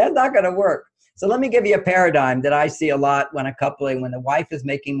 That's not going to work. So let me give you a paradigm that I see a lot when when the wife is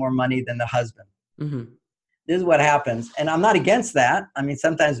making more money than the husband. Mm-hmm. This is what happens. And I'm not against that. I mean,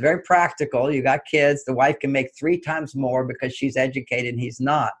 sometimes very practical. You got kids. The wife can make 3 times more because she's educated and he's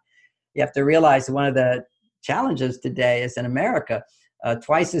not. You have to realize one of the challenges today is in America,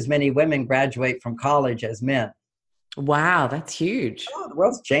 twice as many women graduate from college as men. Wow, that's huge. Oh, the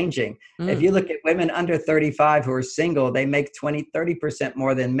world's changing. If you look at women under 35 who are single, they make 30%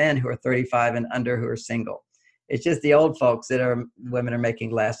 more than men who are 35 and under who are single. It's just the old folks women are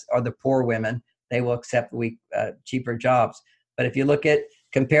making less, or the poor women. They will accept cheaper jobs. But if you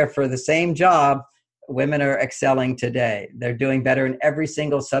compare for the same job, women are excelling today. They're doing better in every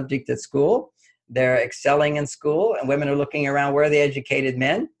single subject at school. They're excelling in school, and women are looking around, where are the educated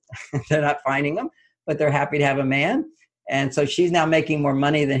men? They're not finding them, but they're happy to have a man. And so she's now making more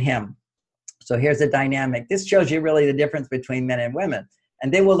money than him. So here's the dynamic. This shows you really the difference between men and women.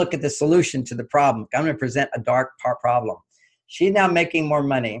 And then we'll look at the solution to the problem. I'm going to present a dark problem. She's now making more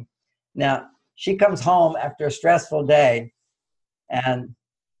money. Now, she comes home after a stressful day, and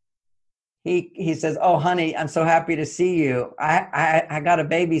he says, oh, honey, I'm so happy to see you. I got a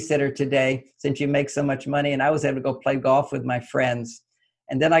babysitter today since you make so much money, and I was able to go play golf with my friends.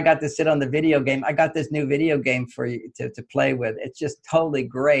 And then I got to sit on the video game. I got this new video game for you to play with. It's just totally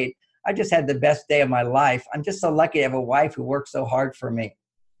great. I just had the best day of my life. I'm just so lucky to have a wife who works so hard for me.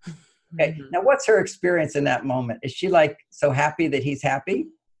 Okay. Mm-hmm. Now, what's her experience in that moment? Is she so happy that he's happy?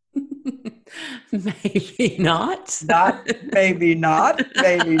 Maybe not. Maybe not.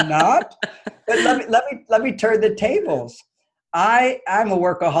 But let me turn the tables. I'm a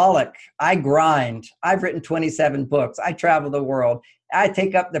workaholic. I grind. I've written 27 books. I travel the world. I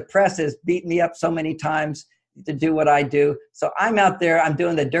take up the presses, beat me up so many times to do what I do. So I'm out there, I'm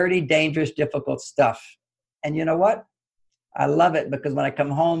doing the dirty, dangerous, difficult stuff. And you know what? I love it, because when I come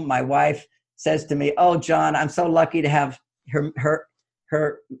home, my wife says to me, oh, John, I'm so lucky to have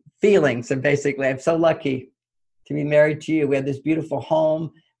her feelings. And basically, I'm so lucky to be married to you. We have this beautiful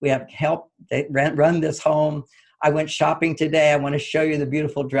home. We have help. They run this home. I went shopping today. I want to show you the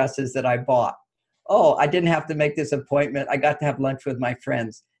beautiful dresses that I bought. Oh, I didn't have to make this appointment. I got to have lunch with my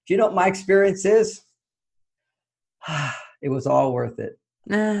friends. Do you know what my experience is? It was all worth it.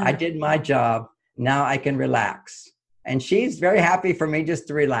 I did my job. Now I can relax. And she's very happy for me just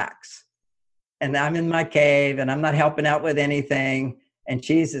to relax. And I'm in my cave and I'm not helping out with anything. And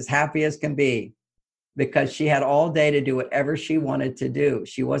she's as happy as can be, because she had all day to do whatever she wanted to do.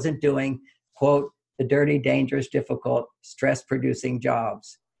 She wasn't doing, quote, the dirty, dangerous, difficult, stress-producing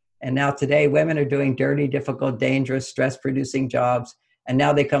jobs. And now today, women are doing dirty, difficult, dangerous, stress-producing jobs. And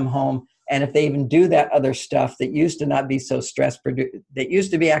now they come home, and if they even do that other stuff that used to not be so stress-producing, that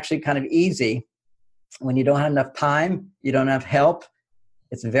used to be actually kind of easy, when you don't have enough time, you don't have help,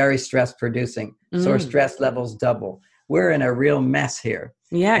 it's very stress-producing. So our stress levels double. We're in a real mess here.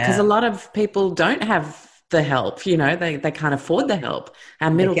 Yeah, because a lot of people don't have the help. You know, they can't afford the help. Our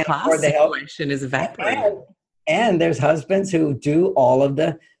middle class situation is evaporating. And there's husbands who do all of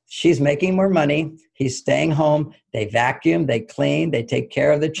she's making more money, he's staying home, they vacuum, they clean, they take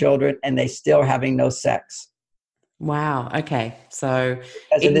care of the children, and they still having no sex. Wow. Okay. So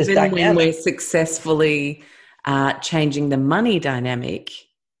even when we're successfully changing the money dynamic,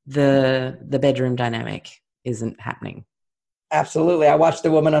 the bedroom dynamic isn't happening. Absolutely. I watched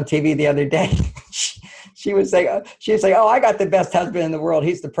a woman on TV the other day. She would say, oh, I got the best husband in the world.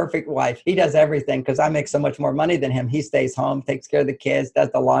 He's the perfect wife. He does everything because I make so much more money than him. He stays home, takes care of the kids, does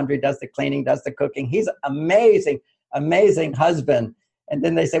the laundry, does the cleaning, does the cooking. He's amazing, amazing husband. And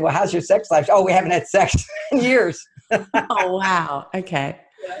then they say, well, how's your sex life? Oh, we haven't had sex in years. Oh, wow. Okay.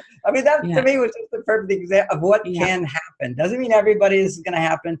 Yeah. I mean, that to me was just the perfect example of what can happen. Doesn't mean everybody is going to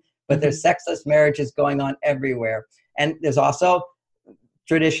happen, but there's sexless marriages going on everywhere. And there's also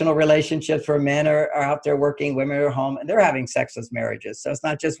traditional relationships where men are out there working, women are home, and they're having sexless marriages. So it's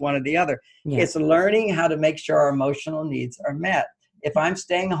not just one or the other. Yeah. It's learning how to make sure our emotional needs are met. If I'm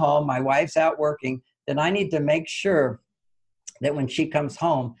staying home, my wife's out working, then I need to make sure that when she comes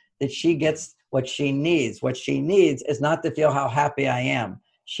home, that she gets what she needs. What she needs is not to feel how happy I am.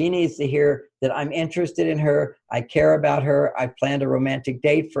 She needs to hear that I'm interested in her. I care about her. I planned a romantic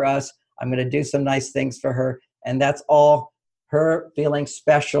date for us. I'm going to do some nice things for her. And that's all her feeling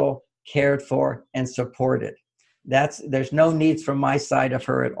special, cared for, and supported. There's no needs from my side of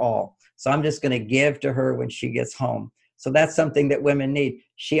her at all. So I'm just going to give to her when she gets home. So that's something that women need.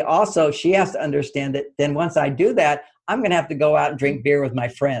 She has to understand that then once I do that, I'm going to have to go out and drink beer with my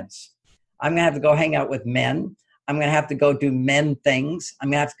friends. I'm going to have to go hang out with men. I'm going to have to go do men things. I'm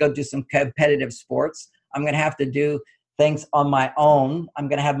going to have to go do some competitive sports. I'm going to have to do things on my own. I'm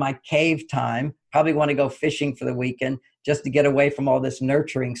going to have my cave time. Probably want to go fishing for the weekend just to get away from all this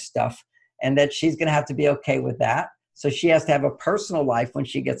nurturing stuff. And that she's going to have to be okay with that. So she has to have a personal life when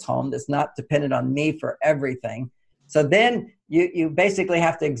she gets home that's not dependent on me for everything. So then you basically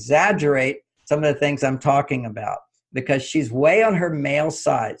have to exaggerate some of the things I'm talking about, because she's way on her male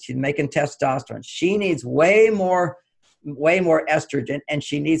side. She's making testosterone. She needs way more estrogen, and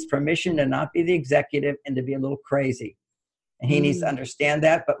she needs permission to not be the executive and to be a little crazy. And he needs to understand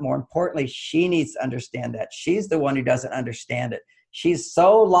that. But more importantly, she needs to understand that. She's the one who doesn't understand it. She's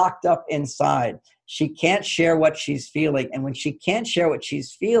so locked up inside. She can't share what she's feeling. And when she can't share what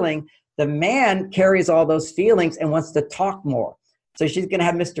she's feeling, the man carries all those feelings and wants to talk more. So she's going to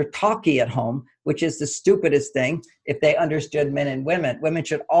have Mr. Talkie at home, which is the stupidest thing if they understood men and women. Women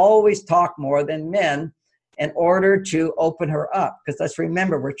should always talk more than men in order to open her up. Because let's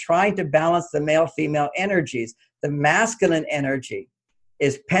remember, we're trying to balance the male-female energies. The masculine energy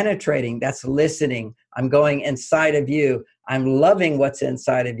is penetrating. That's listening. I'm going inside of you. I'm loving what's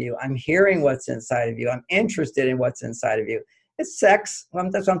inside of you. I'm hearing what's inside of you. I'm interested in what's inside of you. It's sex.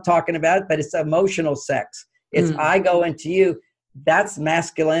 That's what I'm talking about, but it's emotional sex. It's I go into you. That's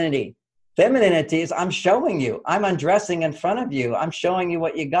masculinity. Femininity is I'm showing you. I'm undressing in front of you. I'm showing you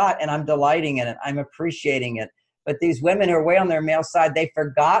what you got, and I'm delighting in it. I'm appreciating it. But these women who are way on their male side, they've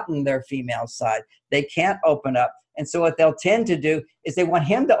forgotten their female side. They can't open up. And so what they'll tend to do is they want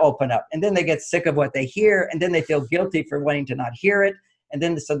him to open up. And then they get sick of what they hear. And then they feel guilty for wanting to not hear it. And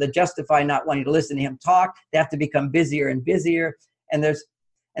then so they justify not wanting to listen to him talk. They have to become busier and busier. And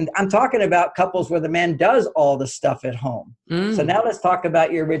I'm talking about couples where the man does all the stuff at home. So now let's talk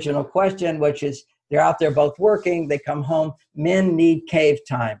about your original question, which is they're out there both working. They come home. Men need cave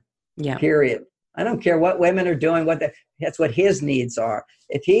time, period. I don't care what women are doing. That's what his needs are.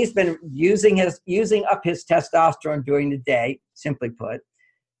 If he's been using up his testosterone during the day, simply put,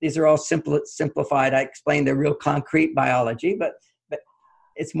 these are all simplified. I explained the real concrete biology, but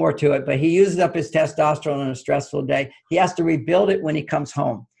it's more to it. But he uses up his testosterone on a stressful day. He has to rebuild it when he comes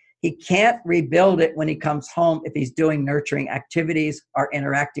home. He can't rebuild it when he comes home if he's doing nurturing activities or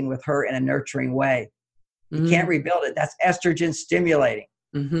interacting with her in a nurturing way. He can't rebuild it. That's estrogen stimulating.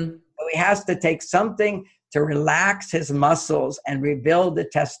 So he has to take something to relax his muscles and rebuild the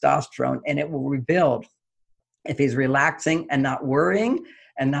testosterone, and it will rebuild if he's relaxing and not worrying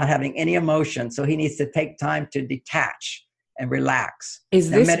and not having any emotion. So he needs to take time to detach and relax. Is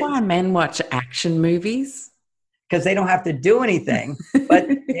this why men watch action movies? Because they don't have to do anything, but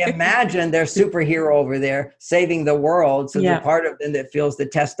they imagine their superhero over there saving the world. So they're part of them that feels the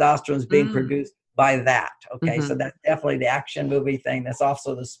testosterone is being produced by that. Okay, so that's definitely the action movie thing. That's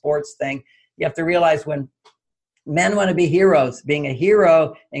also the sports thing. You have to realize when men want to be heroes, being a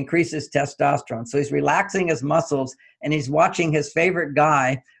hero increases testosterone. So he's relaxing his muscles and he's watching his favorite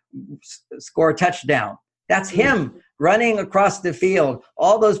guy score a touchdown. That's him running across the field.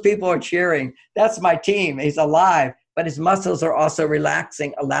 All those people are cheering. That's my team. He's alive. But his muscles are also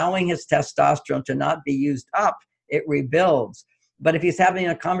relaxing, allowing his testosterone to not be used up. It rebuilds. But if he's having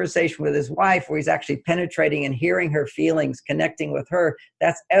a conversation with his wife where he's actually penetrating and hearing her feelings, connecting with her,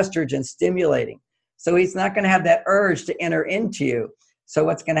 that's estrogen stimulating. So he's not going to have that urge to enter into you. So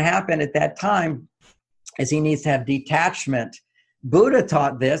what's going to happen at that time is he needs to have detachment. Buddha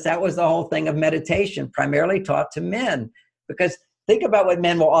taught this. That was the whole thing of meditation, primarily taught to men. Because think about what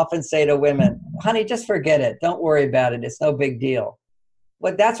men will often say to women. Honey, just forget it. Don't worry about it. It's no big deal.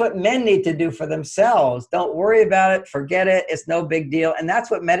 Well, that's what men need to do for themselves. Don't worry about it. Forget it. It's no big deal. And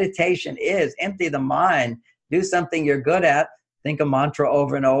that's what meditation is. Empty the mind. Do something you're good at. Think a mantra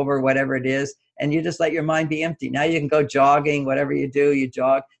over and over, whatever it is. And you just let your mind be empty. Now you can go jogging. Whatever you do, you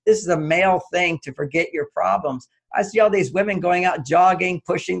jog. This is a male thing to forget your problems. I see all these women going out jogging,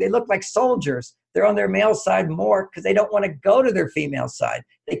 pushing. They look like soldiers. They're on their male side more because they don't want to go to their female side.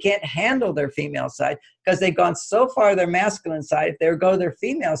 They can't handle their female side because they've gone so far their masculine side. If they go to their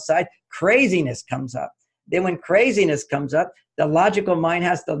female side, craziness comes up. Then when craziness comes up, the logical mind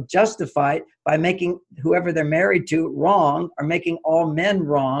has to justify it by making whoever they're married to wrong, or making all men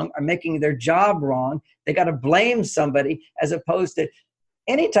wrong, or making their job wrong. They got to blame somebody, as opposed to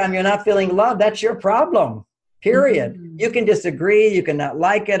anytime you're not feeling love, that's your problem. Period. You can disagree. You can not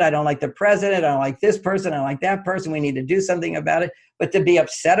like it. I don't like the president. I don't like this person. I don't like that person. We need to do something about it. But to be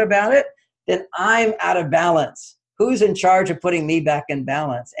upset about it, then I'm out of balance. Who's in charge of putting me back in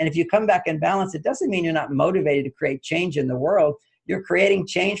balance? And if you come back in balance, it doesn't mean you're not motivated to create change in the world. You're creating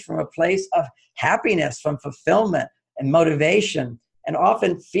change from a place of happiness, from fulfillment and motivation. And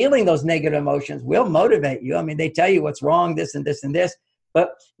often feeling those negative emotions will motivate you. I mean, they tell you what's wrong, this and this and this,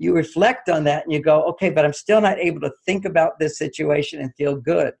 but you reflect on that and you go, okay, but I'm still not able to think about this situation and feel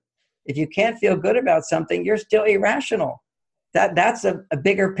good. If you can't feel good about something, you're still irrational. That's a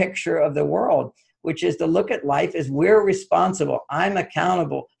bigger picture of the world, which is to look at life as we're responsible. I'm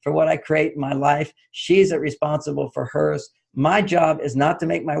accountable for what I create in my life. She's responsible for hers. My job is not to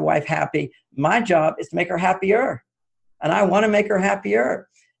make my wife happy. My job is to make her happier. And I want to make her happier.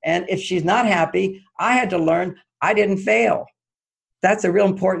 And if she's not happy, I had to learn I didn't fail. That's a real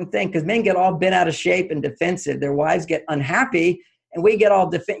important thing, because men get all bent out of shape and defensive. Their wives get unhappy, and we get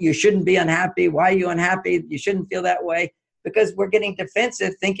all you shouldn't be unhappy. Why are you unhappy? You shouldn't feel that way. Because we're getting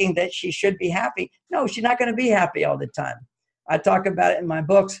defensive thinking that she should be happy. No, she's not going to be happy all the time. I talk about it in my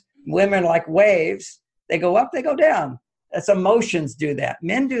books. Women are like waves. They go up, they go down. That's emotions do that.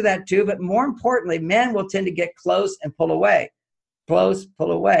 Men do that too, but more importantly, men will tend to get close and pull away. Close,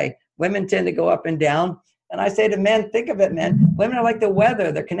 pull away. Women tend to go up and down. And I say to men, think of it, men. Women are like the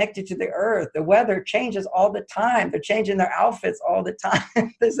weather. They're connected to the earth. The weather changes all the time. They're changing their outfits all the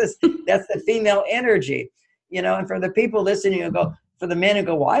time. That's the female energy. You know, and for the people listening, you go, for the men who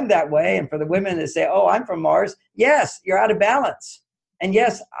go, well, I'm that way. And for the women that say, oh, I'm from Mars. Yes, you're out of balance. And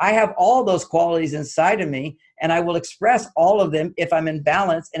yes, I have all those qualities inside of me, and I will express all of them if I'm in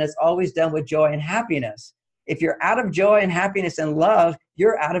balance, and it's always done with joy and happiness. If you're out of joy and happiness and love,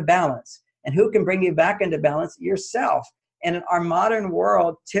 you're out of balance. And who can bring you back into balance? Yourself. And in our modern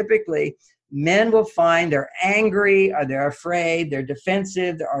world, typically, men will find they're angry, or they're afraid, they're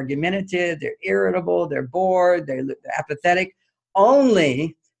defensive, they're argumentative, they're irritable, they're bored, they're apathetic,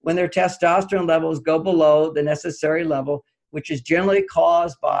 only when their testosterone levels go below the necessary level, which is generally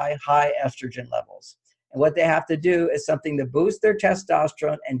caused by high estrogen levels. And what they have to do is something to boost their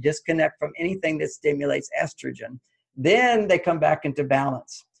testosterone and disconnect from anything that stimulates estrogen. Then they come back into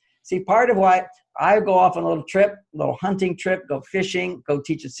balance. See, part of why I go off on a little trip, a little hunting trip, go fishing, go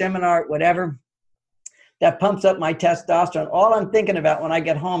teach a seminar, whatever, that pumps up my testosterone. All I'm thinking about when I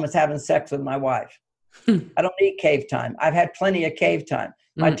get home is having sex with my wife. I don't need cave time. I've had plenty of cave time.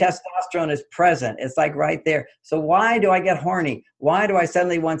 My testosterone is present. It's like right there. So why do I get horny? Why do I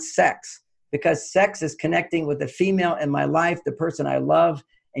suddenly want sex? Because sex is connecting with the female in my life, the person I love,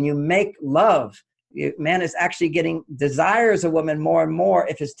 and you make love. Man is actually getting desires a woman more and more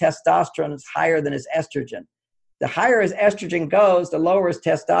if his testosterone is higher than his estrogen. The higher his estrogen goes, the lower his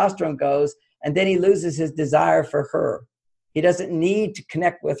testosterone goes, and then he loses his desire for her. He doesn't need to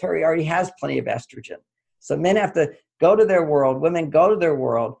connect with her. He already has plenty of estrogen. So men have to go to their world, women go to their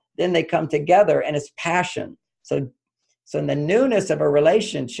world, then they come together, and it's passion. So in the newness of a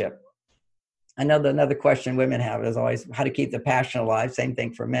relationship, I know that another question women have is always how to keep the passion alive. Same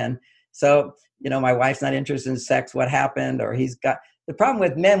thing for men. So, you know, my wife's not interested in sex. What happened? Or the problem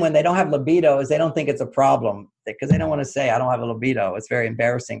with men when they don't have libido is they don't think it's a problem, because they don't want to say, I don't have a libido. It's very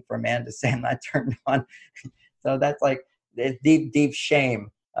embarrassing for a man to say I'm not turned on. So that's like deep, deep shame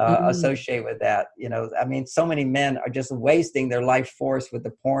associated with that. You know, I mean, so many men are just wasting their life force with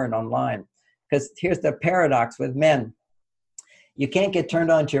the porn online. Because here's the paradox with men. You can't get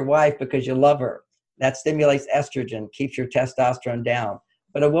turned on to your wife because you love her. That stimulates estrogen, keeps your testosterone down.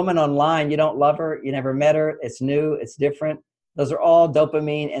 But a woman online, you don't love her, you never met her, it's new, it's different. Those are all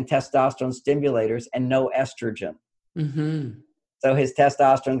dopamine and testosterone stimulators and no estrogen. So his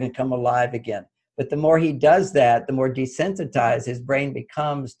testosterone can come alive again. But the more he does that, the more desensitized his brain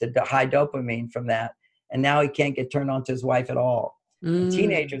becomes to high dopamine from that. And now he can't get turned on to his wife at all.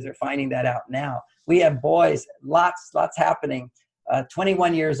 Teenagers are finding that out now. We have boys, lots happening,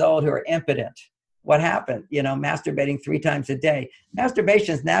 21 years old, who are impotent. What happened? You know, masturbating 3 times a day.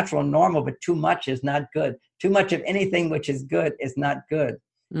 Masturbation is natural and normal, but too much is not good. Too much of anything which is good is not good.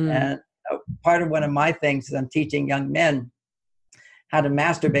 And part of one of my things is I'm teaching young men how to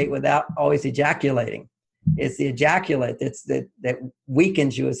masturbate without always ejaculating. It's the ejaculate that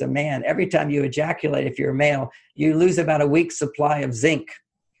weakens you as a man. Every time you ejaculate, if you're a male, you lose about a week's supply of zinc.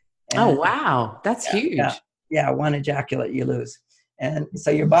 And, oh, wow. That's huge. Yeah, 1 ejaculate you lose. And so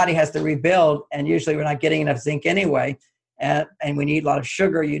your body has to rebuild, and usually we're not getting enough zinc anyway. And we need a lot of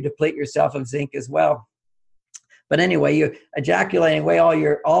sugar. You deplete yourself of zinc as well. But anyway, you ejaculating away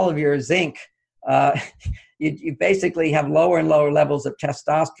all of your zinc. You basically have lower and lower levels of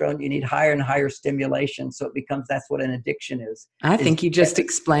testosterone. You need higher and higher stimulation. So it becomes, that's what an addiction is. I think you just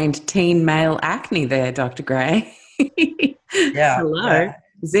explained teen male acne there, Dr. Gray. Yeah. Hello. Yeah.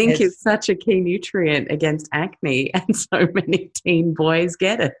 Zinc is such a key nutrient against acne, and so many teen boys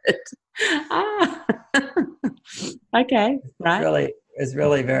get it. Okay, right. It's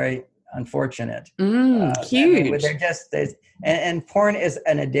really very unfortunate. I mean, Huge. they're just, and porn is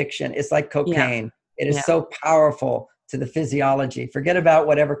an addiction. It's like cocaine. It is Yeah. so powerful to the physiology. Forget about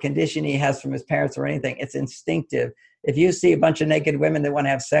whatever condition he has from his parents or anything. It's instinctive. If you see a bunch of naked women that want to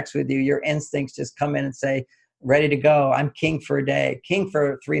have sex with you, your instincts just come in and say, ready to go. I'm king for a day, king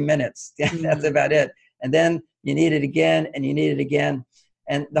for 3 minutes. That's about it. And then you need it again and you need it again.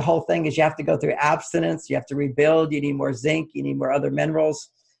 And the whole thing is you have to go through abstinence. You have to rebuild. You need more zinc. You need more other minerals,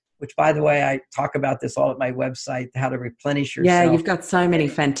 which, by the way, I talk about this all at my website, how to replenish yourself. Yeah, you've got so many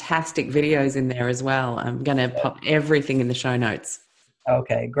fantastic videos in there as well. I'm going to pop everything in the show notes.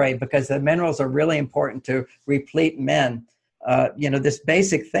 Okay, great. Because the minerals are really important to replete men. This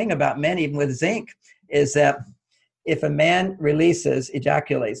basic thing about men, even with zinc, is that if a man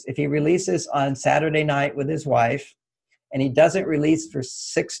ejaculates, if he releases on Saturday night with his wife, and he doesn't release for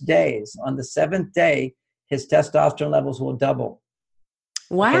 6 days, on the 7th day, his testosterone levels will double.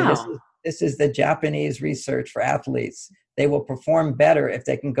 Wow. Okay, this is the Japanese research for athletes. They will perform better if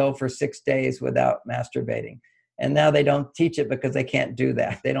they can go for 6 days without masturbating. And now they don't teach it because they can't do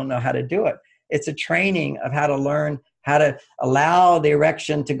that. They don't know how to do it. It's a training of how to learn how to allow the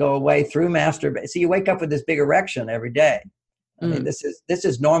erection to go away through masturbation. So you wake up with this big erection every day. I mean, this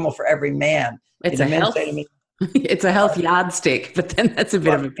is normal for every man. It's a health. It's a health yardstick, but then that's a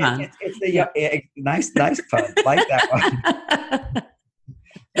bit of a pun. Nice pun. Like that one.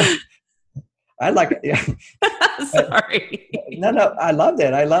 I like it. Yeah. Sorry. No, I loved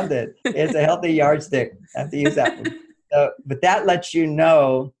it. It's a healthy yardstick. I have to use that one. But that lets you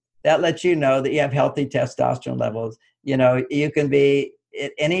know that you have healthy testosterone levels. You can be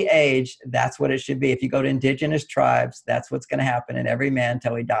at any age. That's what it should be. If you go to indigenous tribes, that's what's going to happen in every man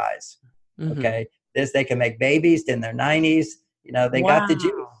till he dies. Okay. They can make babies in their 90s. They got the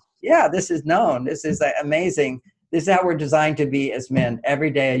juice. Yeah, this is known. This is amazing. This is how we're designed to be as men. Every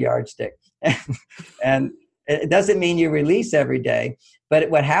day a yardstick. And it doesn't mean you release every day, but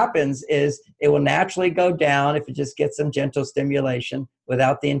what happens is it will naturally go down if it just gets some gentle stimulation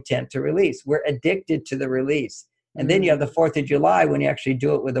without the intent to release. We're addicted to the release. And then you have the 4th of July when you actually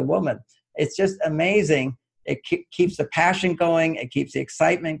do it with a woman. It's just amazing. It keeps the passion going. It keeps the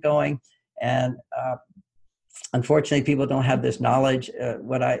excitement going. And unfortunately, people don't have this knowledge.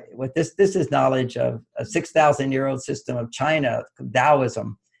 This is knowledge of a 6,000-year-old system of China,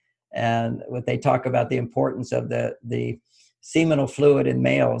 Taoism, and what they talk about the importance of the seminal fluid in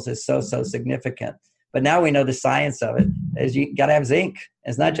males is so significant. But now we know the science of it is you got to have zinc.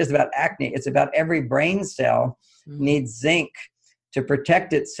 It's not just about acne. It's about every brain cell needs zinc to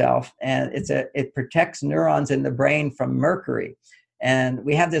protect itself, and it protects neurons in the brain from mercury. And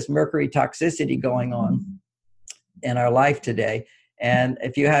we have this mercury toxicity going on in our life today. And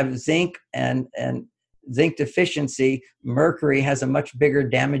if you have zinc and zinc deficiency, mercury has a much bigger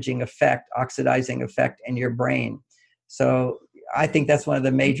damaging effect, oxidizing effect in your brain. So I think that's one of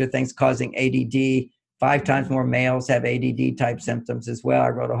the major things causing ADD. 5 times more males have ADD type symptoms as well. I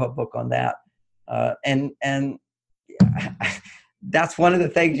wrote a whole book on that. And that's one of the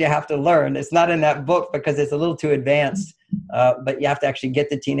things you have to learn. It's not in that book because it's a little too advanced, but you have to actually get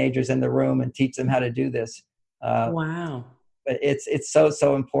the teenagers in the room and teach them how to do this. Wow. But it's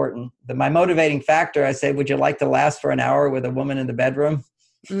so important. My motivating factor, I say, would you like to last for an hour with a woman in the bedroom?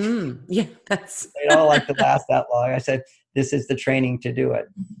 Yeah, that's. They don't like to last that long. I said, this is the training to do it.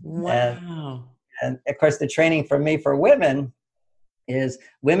 Wow. And of course, the training for me for women is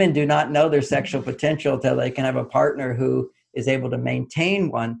women do not know their sexual potential till they can have a partner who is able to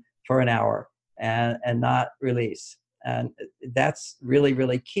maintain one for an hour and not release. And that's really,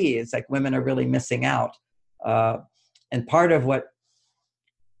 really key. It's like women are really missing out. And part of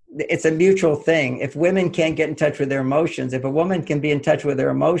it's a mutual thing. If women can't get in touch with their emotions, if a woman can be in touch with their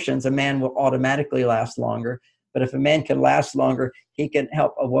emotions, a man will automatically last longer. But if a man can last longer, he can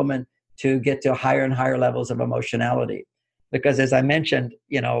help a woman to get to higher and higher levels of emotionality. Because as I mentioned,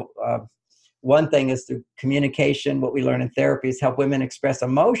 one thing is through communication, what we learn in therapy is help women express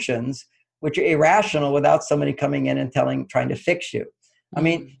emotions, which are irrational without somebody coming in and trying to fix you. I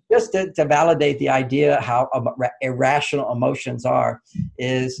mean, just to validate the idea how irrational emotions are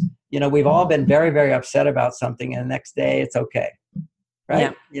is, we've all been very, very upset about something and the next day it's okay.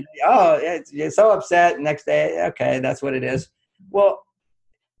 Right? Yeah. You're so upset. Next day, okay, that's what it is. Well,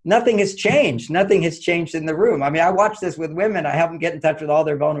 nothing has changed. Nothing has changed in the room. I mean, I watch this with women. I help them get in touch with all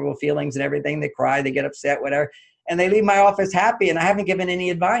their vulnerable feelings and everything. They cry, they get upset, whatever. And they leave my office happy and I haven't given any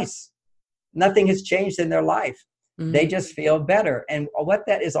advice. Nothing has changed in their life. They just feel better. And what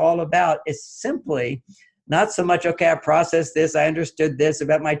that is all about is simply not so much, okay, I processed this, I understood this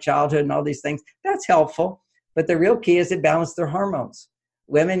about my childhood and all these things. That's helpful. But the real key is to balance their hormones.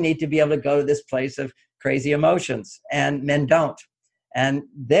 women need to be able to go to this place of crazy emotions, and men don't. And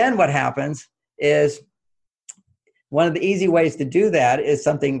then what happens is, one of the easy ways to do that is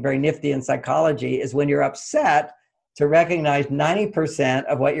something very nifty in psychology, is when you're upset, to recognize 90%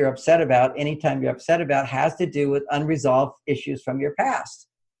 of what you're upset about, anytime you're upset about, has to do with unresolved issues from your past.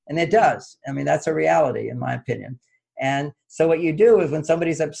 And it does. I mean, that's a reality, in my opinion. And so what you do is, when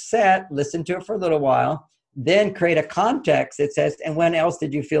somebody's upset, listen to it for a little while, then create a context that says, and when else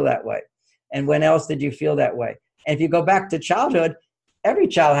did you feel that way? And when else did you feel that way? And if you go back to childhood, every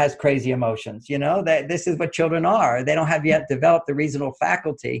child has crazy emotions, that this is what children are. They don't have yet developed the reasonable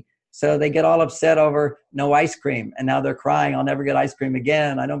faculty. So they get all upset over no ice cream. And now they're crying, I'll never get ice cream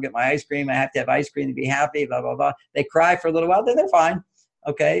again. I don't get my ice cream. I have to have ice cream to be happy, blah, blah, blah. They cry for a little while, then they're fine.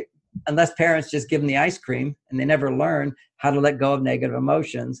 Okay. Unless parents just give them the ice cream and they never learn how to let go of negative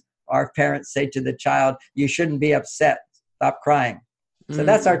emotions. Our parents say to the child, you shouldn't be upset. Stop crying. So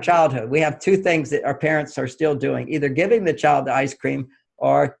that's our childhood. We have two things that our parents are still doing, either giving the child the ice cream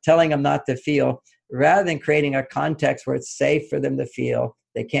or telling them not to feel, rather than creating a context where it's safe for them to feel.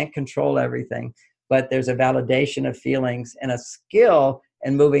 They can't control everything, but there's a validation of feelings and a skill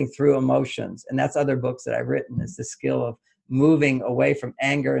in moving through emotions. And that's other books that I've written, is the skill of moving away from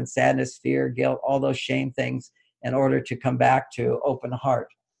anger and sadness, fear, guilt, all those shame things, in order to come back to open heart.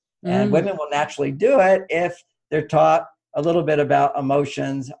 And women will naturally do it if they're taught a little bit about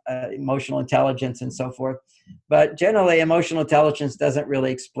emotions, emotional intelligence, and so forth. But generally, emotional intelligence doesn't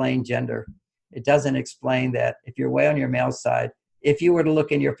really explain gender. It doesn't explain that if you're way on your male side, if you were to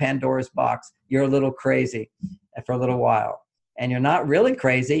look in your Pandora's box, you're a little crazy for a little while. And you're not really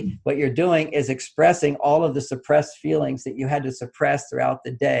crazy. What you're doing is expressing all of the suppressed feelings that you had to suppress throughout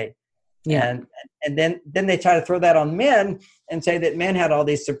the day. Yeah. And then they try to throw that on men and say that men had all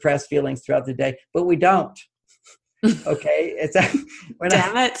these suppressed feelings throughout the day, but we don't. Okay,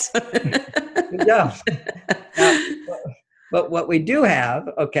 Damn it. Yeah. But what we do have,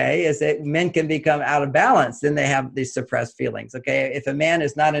 okay, is that men can become out of balance. Then they have these suppressed feelings. Okay, if a man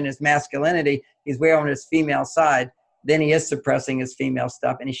is not in his masculinity, he's way on his female side, then he is suppressing his female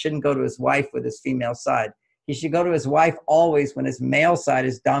stuff, and he shouldn't go to his wife with his female side. He should go to his wife always when his male side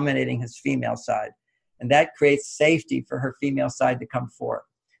is dominating his female side, and that creates safety for her female side to come forth.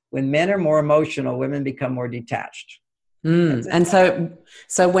 When men are more emotional, women become more detached. And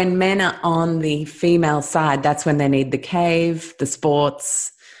so when men are on the female side, that's when they need the cave, the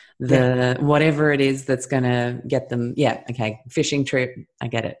sports, whatever it is that's going to get them. Yeah. Okay. Fishing trip. I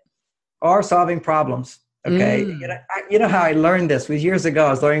get it. Or solving problems. Okay. You know how I learned this was years ago. I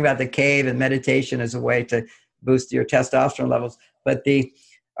was learning about the cave and meditation as a way to boost your testosterone levels. But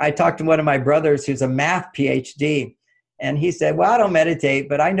I talked to one of my brothers who's a math PhD. And he said, well, I don't meditate,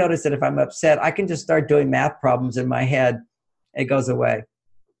 but I notice that if I'm upset, I can just start doing math problems in my head. It goes away.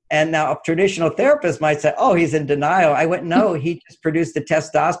 And now a traditional therapist might say, oh, he's in denial. I went, no, he just produced the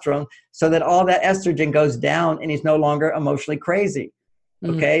testosterone so that all that estrogen goes down and he's no longer emotionally crazy.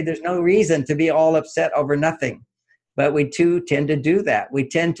 Okay, there's no reason to be all upset over nothing. But we too tend to do that. We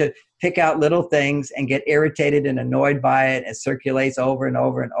tend to pick out little things and get irritated and annoyed by it. It circulates over and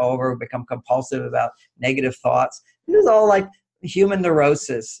over and over, become compulsive about negative thoughts. This is all like human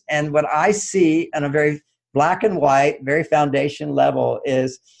neurosis. And what I see on a very black and white, very foundation level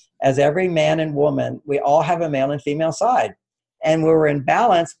is, as every man and woman, we all have a male and female side. And when we're in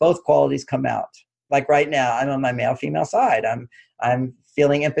balance, both qualities come out. Like right now, I'm on my male-female side. I'm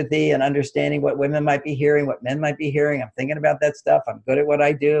feeling empathy and understanding what women might be hearing, what men might be hearing. I'm thinking about that stuff. I'm good at what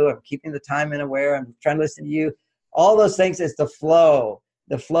I do. I'm keeping the time and aware. I'm trying to listen to you. All those things is the flow.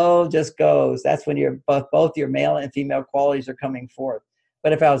 The flow just goes. That's when you're both your male and female qualities are coming forth.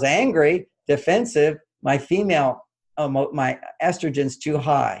 But if I was angry, defensive, my estrogen's too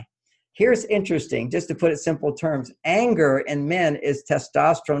high. Here's interesting, just to put it simple terms, anger in men is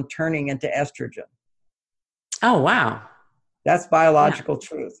testosterone turning into estrogen. Oh, wow. That's biological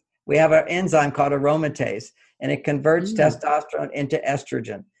truth. We have an enzyme called aromatase, and it converts testosterone into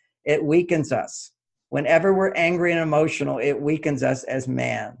estrogen. It weakens us. Whenever we're angry and emotional, it weakens us as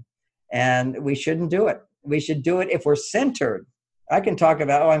man. And we shouldn't do it. We should do it if we're centered. I can talk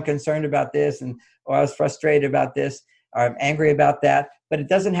about, I'm concerned about this, or I was frustrated about this, or I'm angry about that, but it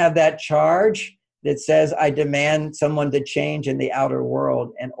doesn't have that charge that says I demand someone to change in the outer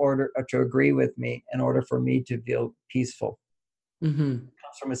world in order to agree with me, in order for me to feel peaceful. It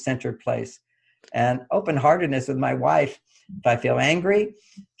comes from a centered place. And open-heartedness with my wife, if I feel angry,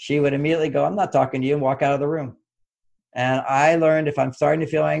 she would immediately go, I'm not talking to you, and walk out of the room. And I learned if I'm starting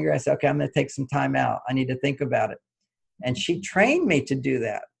to feel angry, I said, okay, I'm going to take some time out. I need to think about it. And she trained me to do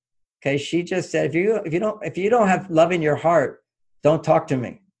that. Okay, she just said, if you don't have love in your heart Don't talk to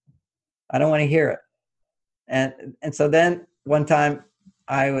me. I don't want to hear it. And so then one time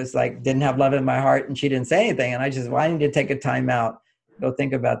I was like, didn't have love in my heart, and she didn't say anything. And I just, well, I need to take a time out, go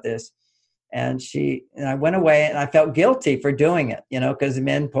think about this. And I went away, and I felt guilty for doing it, because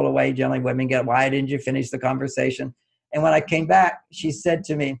men pull away, generally women get, why didn't you finish the conversation? And when I came back, she said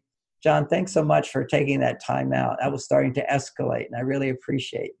to me, John, thanks so much for taking that time out. I was starting to escalate, and I really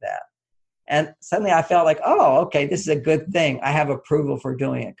appreciate that. And suddenly I felt like, oh, okay, this is a good thing. I have approval for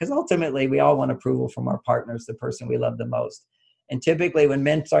doing it. Because ultimately, we all want approval from our partners, the person we love the most. And typically when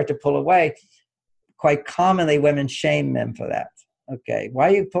men start to pull away, quite commonly women shame men for that. Okay, why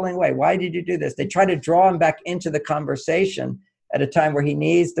are you pulling away? Why did you do this? They try to draw him back into the conversation at a time where he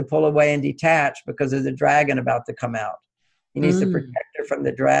needs to pull away and detach because there's a dragon about to come out. He needs to protect her from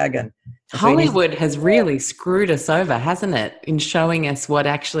the dragon. Hollywood has really screwed us over, hasn't it, in showing us what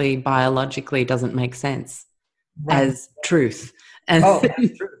actually biologically doesn't make sense as truth. And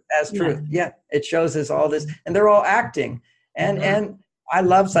as truth. Yeah, it shows us all this. And they're all acting. And I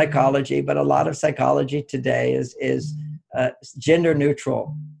love psychology, but a lot of psychology today is gender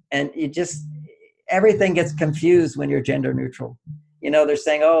neutral. And everything gets confused when you're gender neutral. They're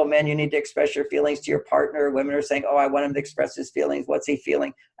saying, oh, man, you need to express your feelings to your partner. Women are saying, oh, I want him to express his feelings. What's he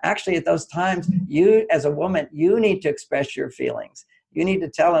feeling? Actually, at those times, you as a woman, you need to express your feelings. You need to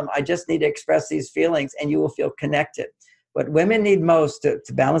tell him, I just need to express these feelings, and you will feel connected. What women need most to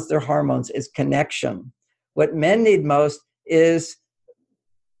balance their hormones is connection. What men need most is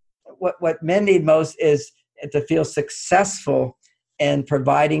to feel successful in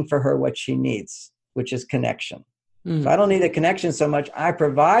providing for her what she needs, which is connection. So I don't need the connection so much. I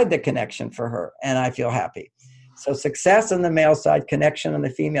provide the connection for her, and I feel happy. So success on the male side, connection on the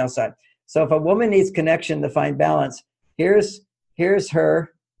female side. So if a woman needs connection to find balance, here's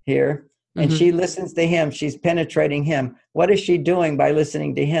her here, and she listens to him. She's penetrating him. What is she doing by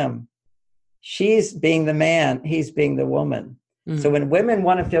listening to him? She's being the man. He's being the woman. So when women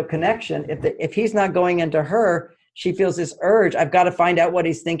want to feel connection, if he's not going into her, she feels this urge. I've got to find out what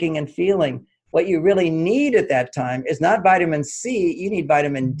he's thinking and feeling. What you really need at that time is not vitamin C. You need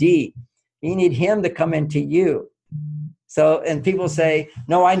vitamin D. You need him to come into you. So, and people say,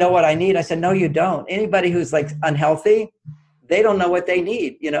 no, I know what I need. I said, no, you don't. Anybody who's like unhealthy, they don't know what they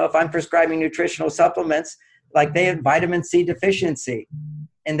need. If I'm prescribing nutritional supplements, like they have vitamin C deficiency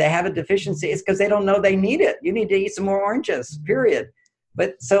and they have a deficiency, it's because they don't know they need it. You need to eat some more oranges, period.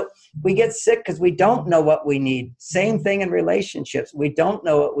 But so we get sick because we don't know what we need. Same thing in relationships. We don't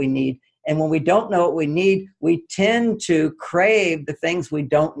know what we need. And when we don't know what we need, we tend to crave the things we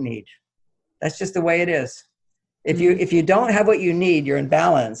don't need. That's just the way it is. If you don't have what you need, you're in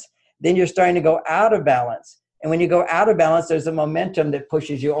balance, then you're starting to go out of balance. And when you go out of balance, there's a momentum that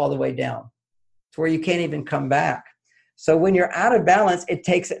pushes you all the way down to where you can't even come back. So when you're out of balance, it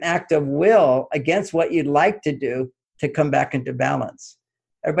takes an act of will against what you'd like to do to come back into balance.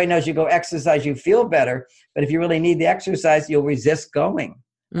 Everybody knows you go exercise, you feel better. But if you really need the exercise, you'll resist going.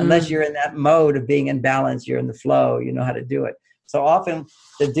 Unless you're in that mode of being in balance, you're in the flow, you know how to do it. So often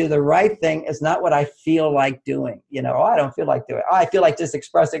to do the right thing is not what I feel like doing. I don't feel like doing it. I feel like just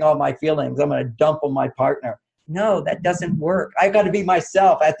expressing all my feelings. I'm going to dump on my partner. No, that doesn't work. I got to be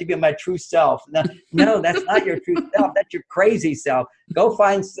myself. I have to be my true self. No, that's not your true self. That's your crazy self. Go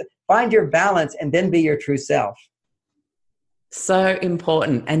find your balance and then be your true self. So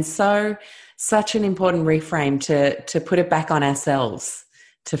important, and such an important reframe to put it back on ourselves,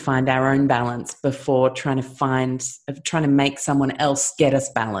 to find our own balance before trying to make someone else get us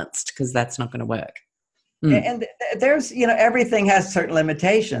balanced, because that's not going to work. And there's, everything has certain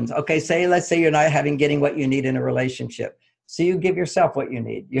limitations. Okay, let's say you're not getting what you need in a relationship. So you give yourself what you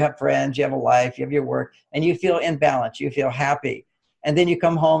need. You have friends, you have a life, you have your work, and you feel in balance, you feel happy. And then you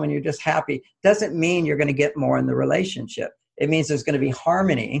come home and you're just happy. Doesn't mean you're going to get more in the relationship. It means there's going to be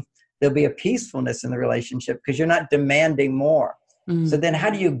harmony. There'll be a peacefulness in the relationship because you're not demanding more. So then how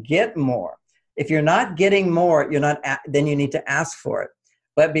do you get more? If you're not getting more, then you need to ask for it.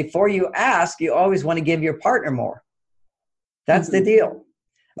 But before you ask, you always want to give your partner more. That's the deal.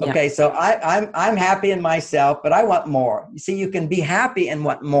 Okay, so I'm happy in myself, but I want more. You see, you can be happy and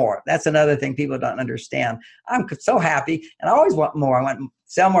want more. That's another thing people don't understand. I'm so happy and I always want more. I want to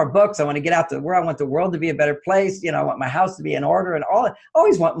sell more books. I want to get out to the world. I want the world to be a better place. I want my house to be in order and all. I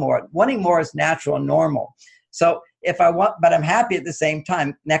always want more. Wanting more is natural and normal. So but I'm happy at the same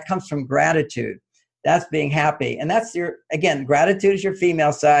time. That comes from gratitude. That's being happy. And that's gratitude is your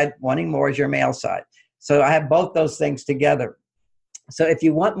female side. Wanting more is your male side. So I have both those things together. So if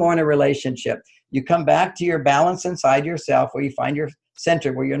you want more in a relationship, you come back to your balance inside yourself where you find your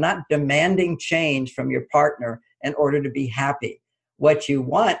center, where you're not demanding change from your partner in order to be happy. what you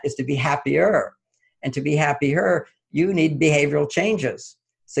want is to be happier. And to be happier, you need behavioral changes.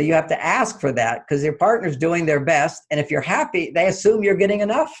 So you have to ask for that because your partner's doing their best. And if you're happy, they assume you're getting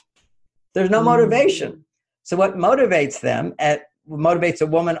enough. There's no motivation. So what motivates them, motivates a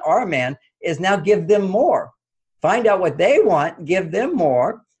woman or a man, is now give them more. Find out what they want, give them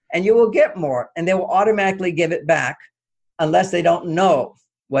more, and you will get more. And they will automatically give it back unless they don't know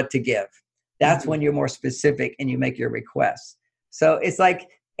what to give. That's when you're more specific and you make your requests. So it's like,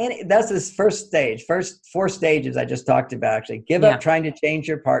 that's this first stage, first 4 stages I just talked about, actually. Give up trying to change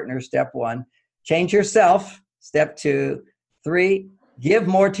your partner, step 1. Change yourself, step 2. 3, give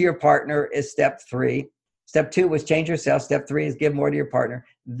more to your partner is step 3. Step 2 was change yourself. Step 3 is give more to your partner.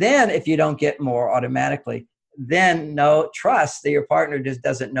 Then if you don't get more automatically, then trust that your partner just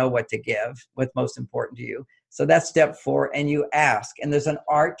doesn't know what to give, what's most important to you. So that's step 4, and you ask. And there's an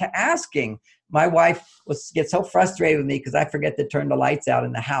art to asking. My wife gets so frustrated with me because I forget to turn the lights out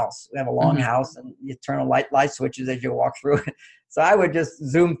in the house. We have a long house, and you turn on light switches as you walk through it. So I would just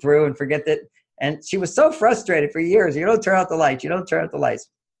zoom through and forget that. And she was so frustrated for years. You don't turn out the lights. You don't turn out the lights.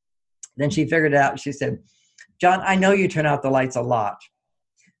 Then she figured it out. She said, John, I know you turn out the lights a lot,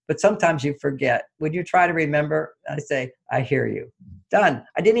 but sometimes you forget. Would you try to remember? I say, I hear you. Done.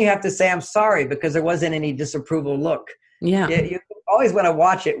 I didn't even have to say I'm sorry because there wasn't any disapproval look. Yeah. You always want to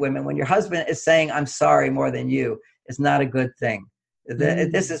watch it, women. When your husband is saying I'm sorry more than you, it's not a good thing.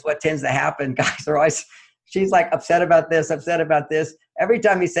 This is what tends to happen. Guys are always, she's like upset about this, upset about this. Every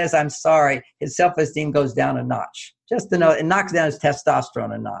time he says I'm sorry, his self-esteem goes down a notch. Just to know, it knocks down his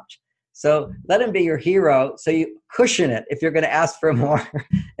testosterone a notch. So let him be your hero. So you cushion it if you're going to ask for more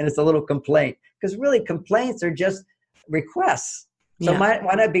and it's a little complaint. Because really complaints are just requests. So why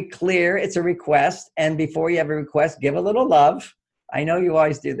not be clear? It's a request. And before you have a request, give a little love. I know you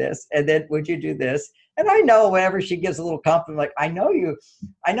always do this. And then would you do this? And I know whenever she gives a little compliment, like, I know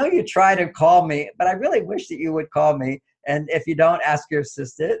you try to call me, but I really wish that you would call me. And if you don't, ask your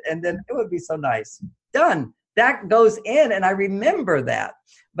assistant. And then it would be so nice. Done. That goes in. And I remember that.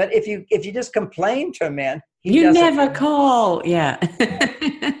 But if you just complain to a man, you never call. Yeah.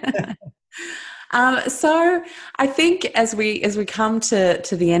 So I think as we come to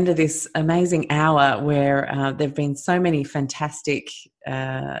the end of this amazing hour where there've been so many fantastic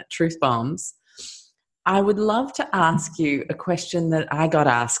truth bombs, I would love to ask you a question that I got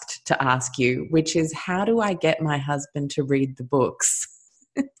asked to ask you, which is, how do I get my husband to read the books?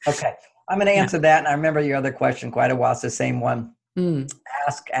 Okay. I'm going to answer that. And I remember your other question quite a while. It's the same one.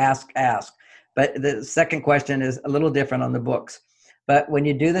 Ask. But the second question is a little different on the books. But when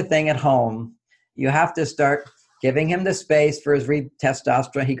you do the thing at home, you have to start giving him the space for his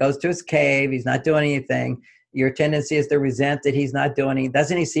testosterone. He goes to his cave. He's not doing anything. Your tendency is to resent that he's not doing anything.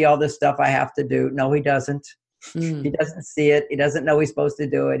 Doesn't he see all this stuff I have to do? No, he doesn't. He doesn't see it. He doesn't know he's supposed to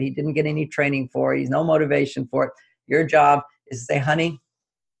do it. He didn't get any training for it. He's no motivation for it. Your job is to say, honey,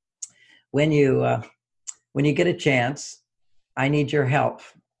 when you get a chance, I need your help.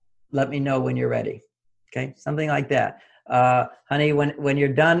 Let me know when you're ready. Okay, something like that. Honey, when you're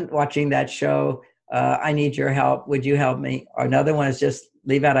done watching that show, I need your help. Would you help me? Or another one is just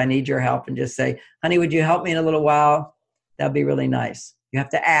leave out, I need your help, and just say, honey, would you help me in a little while? That'd be really nice. You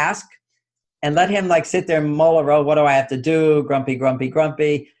have to ask and let him like sit there and mull around. What do I have to do? Grumpy, grumpy,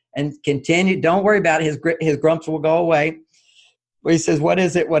 grumpy, and continue. Don't worry about it. His grumps will go away. He says, what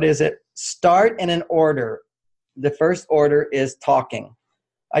is it? What is it? Start in an order. The first order is talking.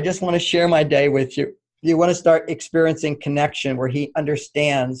 I just want to share my day with you. You want to start experiencing connection where he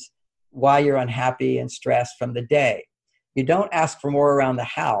understands why you're unhappy and stressed from the day. You don't ask for more around the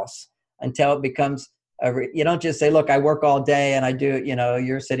house until it becomes, you don't just say, look, I work all day and I do,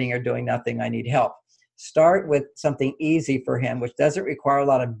 you're sitting here doing nothing. I need help. Start with something easy for him, which doesn't require a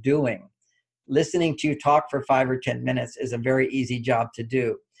lot of doing. Listening to you talk for 5 or 10 minutes is a very easy job to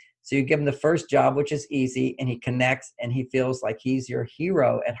do. So you give him the first job, which is easy, and he connects and he feels like he's your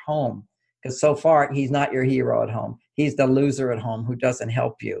hero at home. Because so far, he's not your hero at home. He's the loser at home who doesn't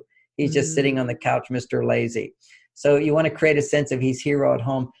help you. He's just sitting on the couch, Mr. Lazy. So you want to create a sense of he's hero at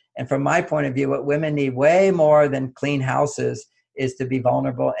home. And from my point of view, what women need way more than clean houses is to be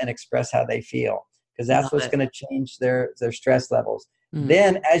vulnerable and express how they feel. Because that's what's going to change their stress levels.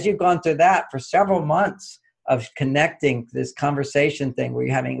 Then as you've gone through that for several months of connecting this conversation thing where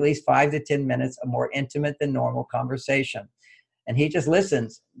you're having at least 5 to 10 minutes of more intimate than normal conversation. And he just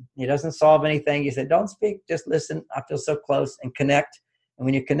listens. He doesn't solve anything. You said, don't speak, just listen. I feel so close, and connect. And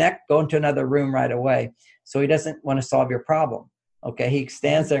when you connect, go into another room right away. So he doesn't want to solve your problem. Okay, he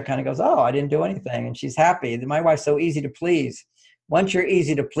stands there and kind of goes, oh, I didn't do anything. And she's happy. My wife's so easy to please. Once you're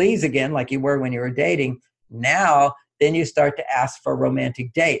easy to please again, like you were when you were dating, now then you start to ask for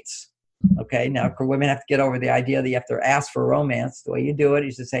romantic dates. Okay, now women have to get over the idea that you have to ask for romance. The way you do it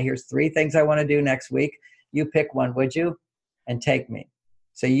is to say, here's 3 things I want to do next week. You pick one, would you? And take me.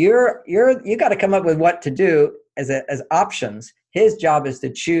 So you got to come up with what to do as options. His job is to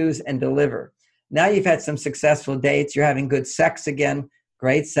choose and deliver. Now you've had some successful dates. You're having good sex again,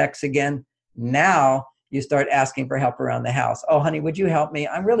 great sex again. Now you start asking for help around the house. Oh, honey, would you help me?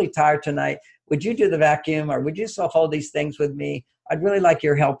 I'm really tired tonight. Would you do the vacuum, or would you still hold these things with me? I'd really like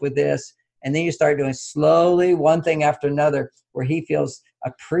your help with this. And then you start doing slowly one thing after another where he feels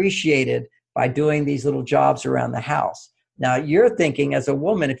appreciated by doing these little jobs around the house. Now you're thinking as a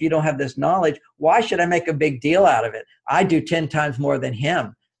woman, if you don't have this knowledge, why should I make a big deal out of it? I do 10 times more than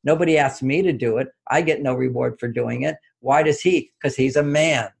him. Nobody asks me to do it. I get no reward for doing it. Why does he? Because he's a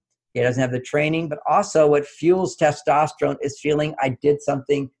man. He doesn't have the training, but also what fuels testosterone is feeling I did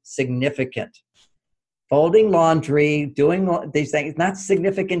something significant. Folding laundry, doing these things, not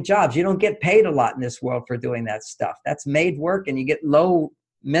significant jobs. You don't get paid a lot in this world for doing that stuff. That's made work, and you get low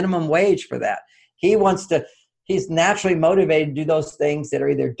minimum wage for that. He's naturally motivated to do those things that are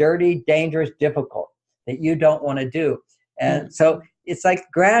either dirty, dangerous, difficult, that you don't want to do. And so it's like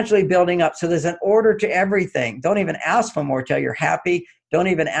gradually building up. So there's an order to everything. Don't even ask for more till you're happy. Don't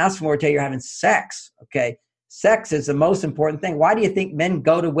even ask for more till you're having sex. Okay. Sex is the most important thing. Why do you think men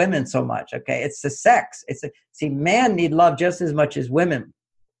go to women so much? Okay. It's the sex. See, men need love just as much as women.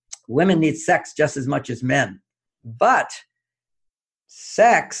 Women need sex just as much as men. But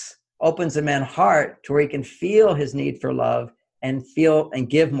sex opens a man's heart to where he can feel his need for love and feel and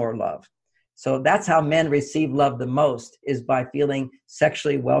give more love. So that's how men receive love the most, is by feeling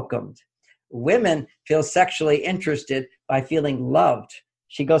sexually welcomed. Women feel sexually interested by feeling loved.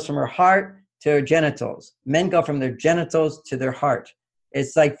 She goes from her heart to her genitals. Men go from their genitals to their heart.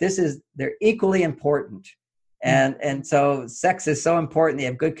 It's like they're equally important. And so sex is so important. They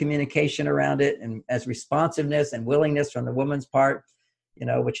have good communication around it, and as responsiveness and willingness from the woman's part,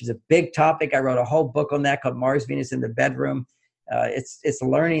 which is a big topic. I wrote a whole book on that called Mars, Venus in the Bedroom. It's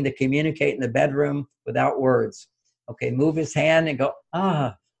learning to communicate in the bedroom without words. Okay, move his hand and go,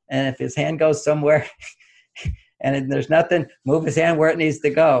 ah. And if his hand goes somewhere and there's nothing, move his hand where it needs to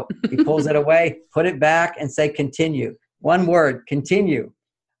go. He pulls it away, put it back, and say, continue. One word, continue.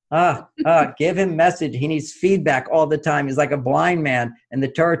 Give him message. He needs feedback all the time. He's like a blind man, and the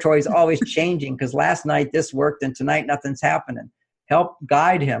territory is always changing because last night this worked and tonight nothing's happening. Help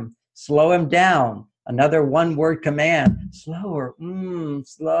guide him. Slow him down. Another one-word command. Slower.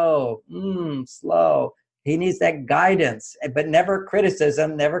 Slow. Slow. He needs that guidance, but never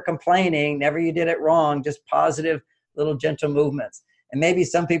criticism, never complaining, never you did it wrong, just positive little gentle movements. And maybe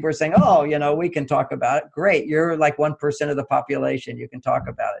some people are saying, oh, we can talk about it. Great. You're like 1% of the population. You can talk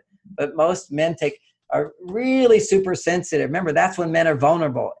about it. But most men are really super sensitive. Remember, that's when men are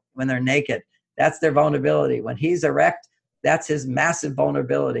vulnerable, when they're naked. That's their vulnerability. When he's erect, that's his massive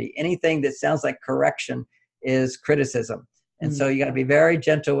vulnerability. Anything that sounds like correction is criticism. And so you got to be very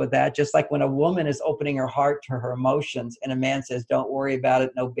gentle with that. Just like when a woman is opening her heart to her emotions and a man says, don't worry about it,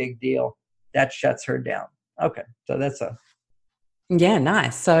 no big deal, that shuts her down. Okay. So that's yeah,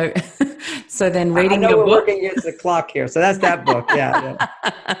 nice. So then reading your book. I know we're book. Working against the clock here. So that's that book. Yeah.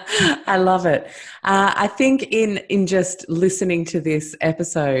 I love it. I think in just listening to this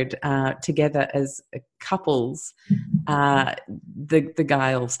episode together as couples, the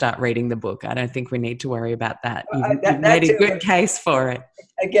guy will start reading the book. I don't think we need to worry about that. You've made a good case for it.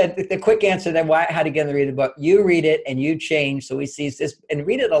 Again, the quick answer then how to get him to read the book. You read it and you change. So he sees this and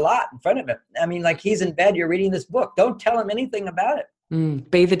read it a lot in front of him. I mean, like he's in bed, you're reading this book. Don't tell him anything about it.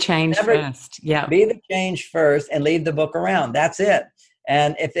 Be the change first. Yeah. Be the change first and leave the book around. That's it.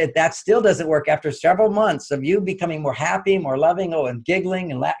 And if that still doesn't work after several months of you becoming more happy, more loving, and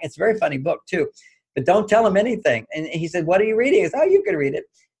giggling and laughing, it's a very funny book too. But don't tell him anything. And he said, what are you reading? He said, oh, you can read it.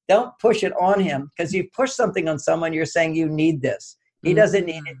 Don't push it on him, because you push something on someone, you're saying you need this. He doesn't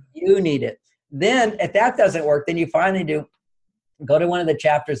need it. You need it. Then if that doesn't work, then you finally go to one of the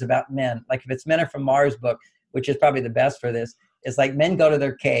chapters about men. Like if it's Men Are From Mars book, which is probably the best for this, it's like men go to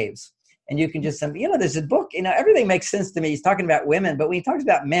their caves. And you can just say, there's a book, everything makes sense to me. He's talking about women, but when he talks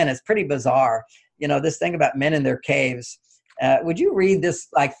about men, it's pretty bizarre. This thing about men in their caves. Would you read this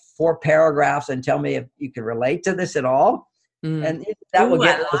like 4 paragraphs and tell me if you can relate to this at all? And that will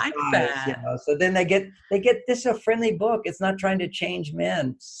get I like that. So then they get this is a friendly book. It's not trying to change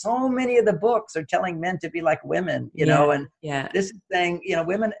men. So many of the books are telling men to be like women, and this is saying,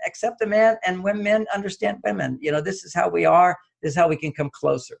 women accept the man, and when men understand women, this is how we are. This is how we can come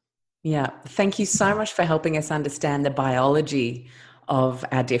closer. Yeah. Thank you so much for helping us understand the biology of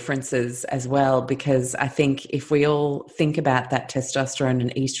our differences as well, because I think if we all think about that testosterone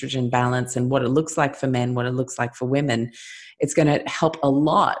and estrogen balance and what it looks like for men, what it looks like for women, it's going to help a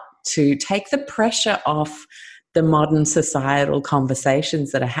lot to take the pressure off the modern societal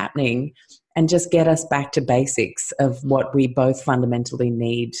conversations that are happening and just get us back to basics of what we both fundamentally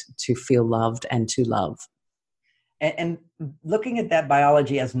need to feel loved and to love. And looking at that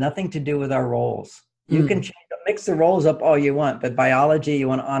biology has nothing to do with our roles. You can mix the roles up all you want, but biology, you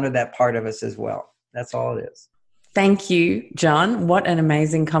want to honor that part of us as well. That's all it is. Thank you, John. What an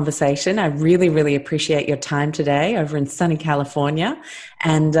amazing conversation. I really, really appreciate your time today over in sunny California.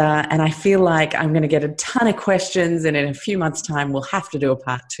 And I feel like I'm going to get a ton of questions, and in a few months' time, we'll have to do a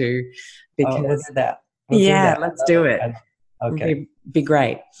part 2. Because we'll do that. Let's do it. Okay. Be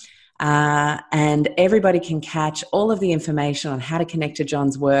great. And everybody can catch all of the information on how to connect to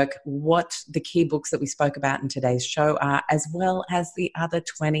John's work, what the key books that we spoke about in today's show are, as well as the other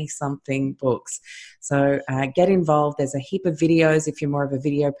 20-something books. So get involved. There's a heap of videos if you're more of a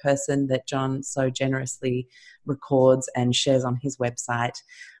video person that John so generously records and shares on his website,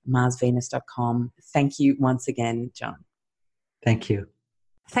 marsvenus.com. Thank you once again, John. Thank you.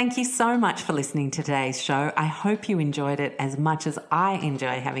 Thank you so much for listening to today's show. I hope you enjoyed it as much as I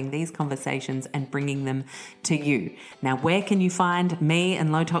enjoy having these conversations and bringing them to you. Now, where can you find me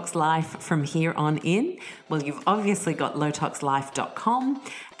and Low Tox Life from here on in? Well, you've obviously got lowtoxlife.com,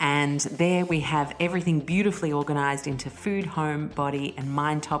 and there we have everything beautifully organized into food, home, body, and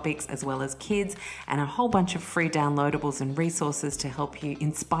mind topics, as well as kids, and a whole bunch of free downloadables and resources to help you,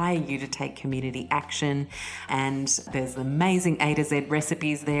 inspire you to take community action. And there's amazing A to Z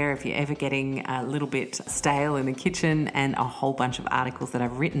recipes there if you're ever getting a little bit stale in the kitchen, and a whole bunch of articles that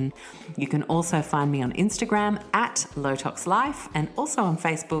I've written. You can also find me on Instagram at lowtoxlife, and also on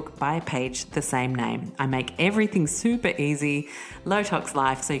Facebook by a page the same name. I make everything super easy, Low Tox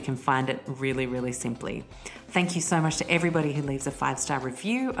Life, so you can find it really, really simply. Thank you so much to everybody who leaves a 5-star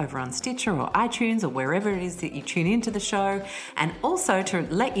review over on Stitcher or iTunes or wherever it is that you tune into the show. And also to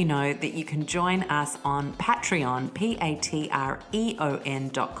let you know that you can join us on Patreon,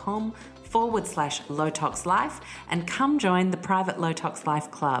 patreon.com/Low Tox Life, and come join the private Low Tox Life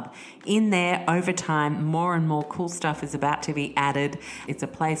Club. In there, over time, more and more cool stuff is about to be added. It's a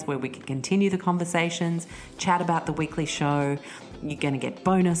place where we can continue the conversations, chat about the weekly show. You're going to get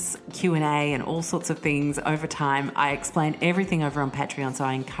bonus Q&A and all sorts of things over time. I explain everything over on Patreon, so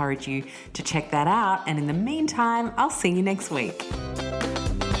I encourage you to check that out. And in the meantime, I'll see you next week.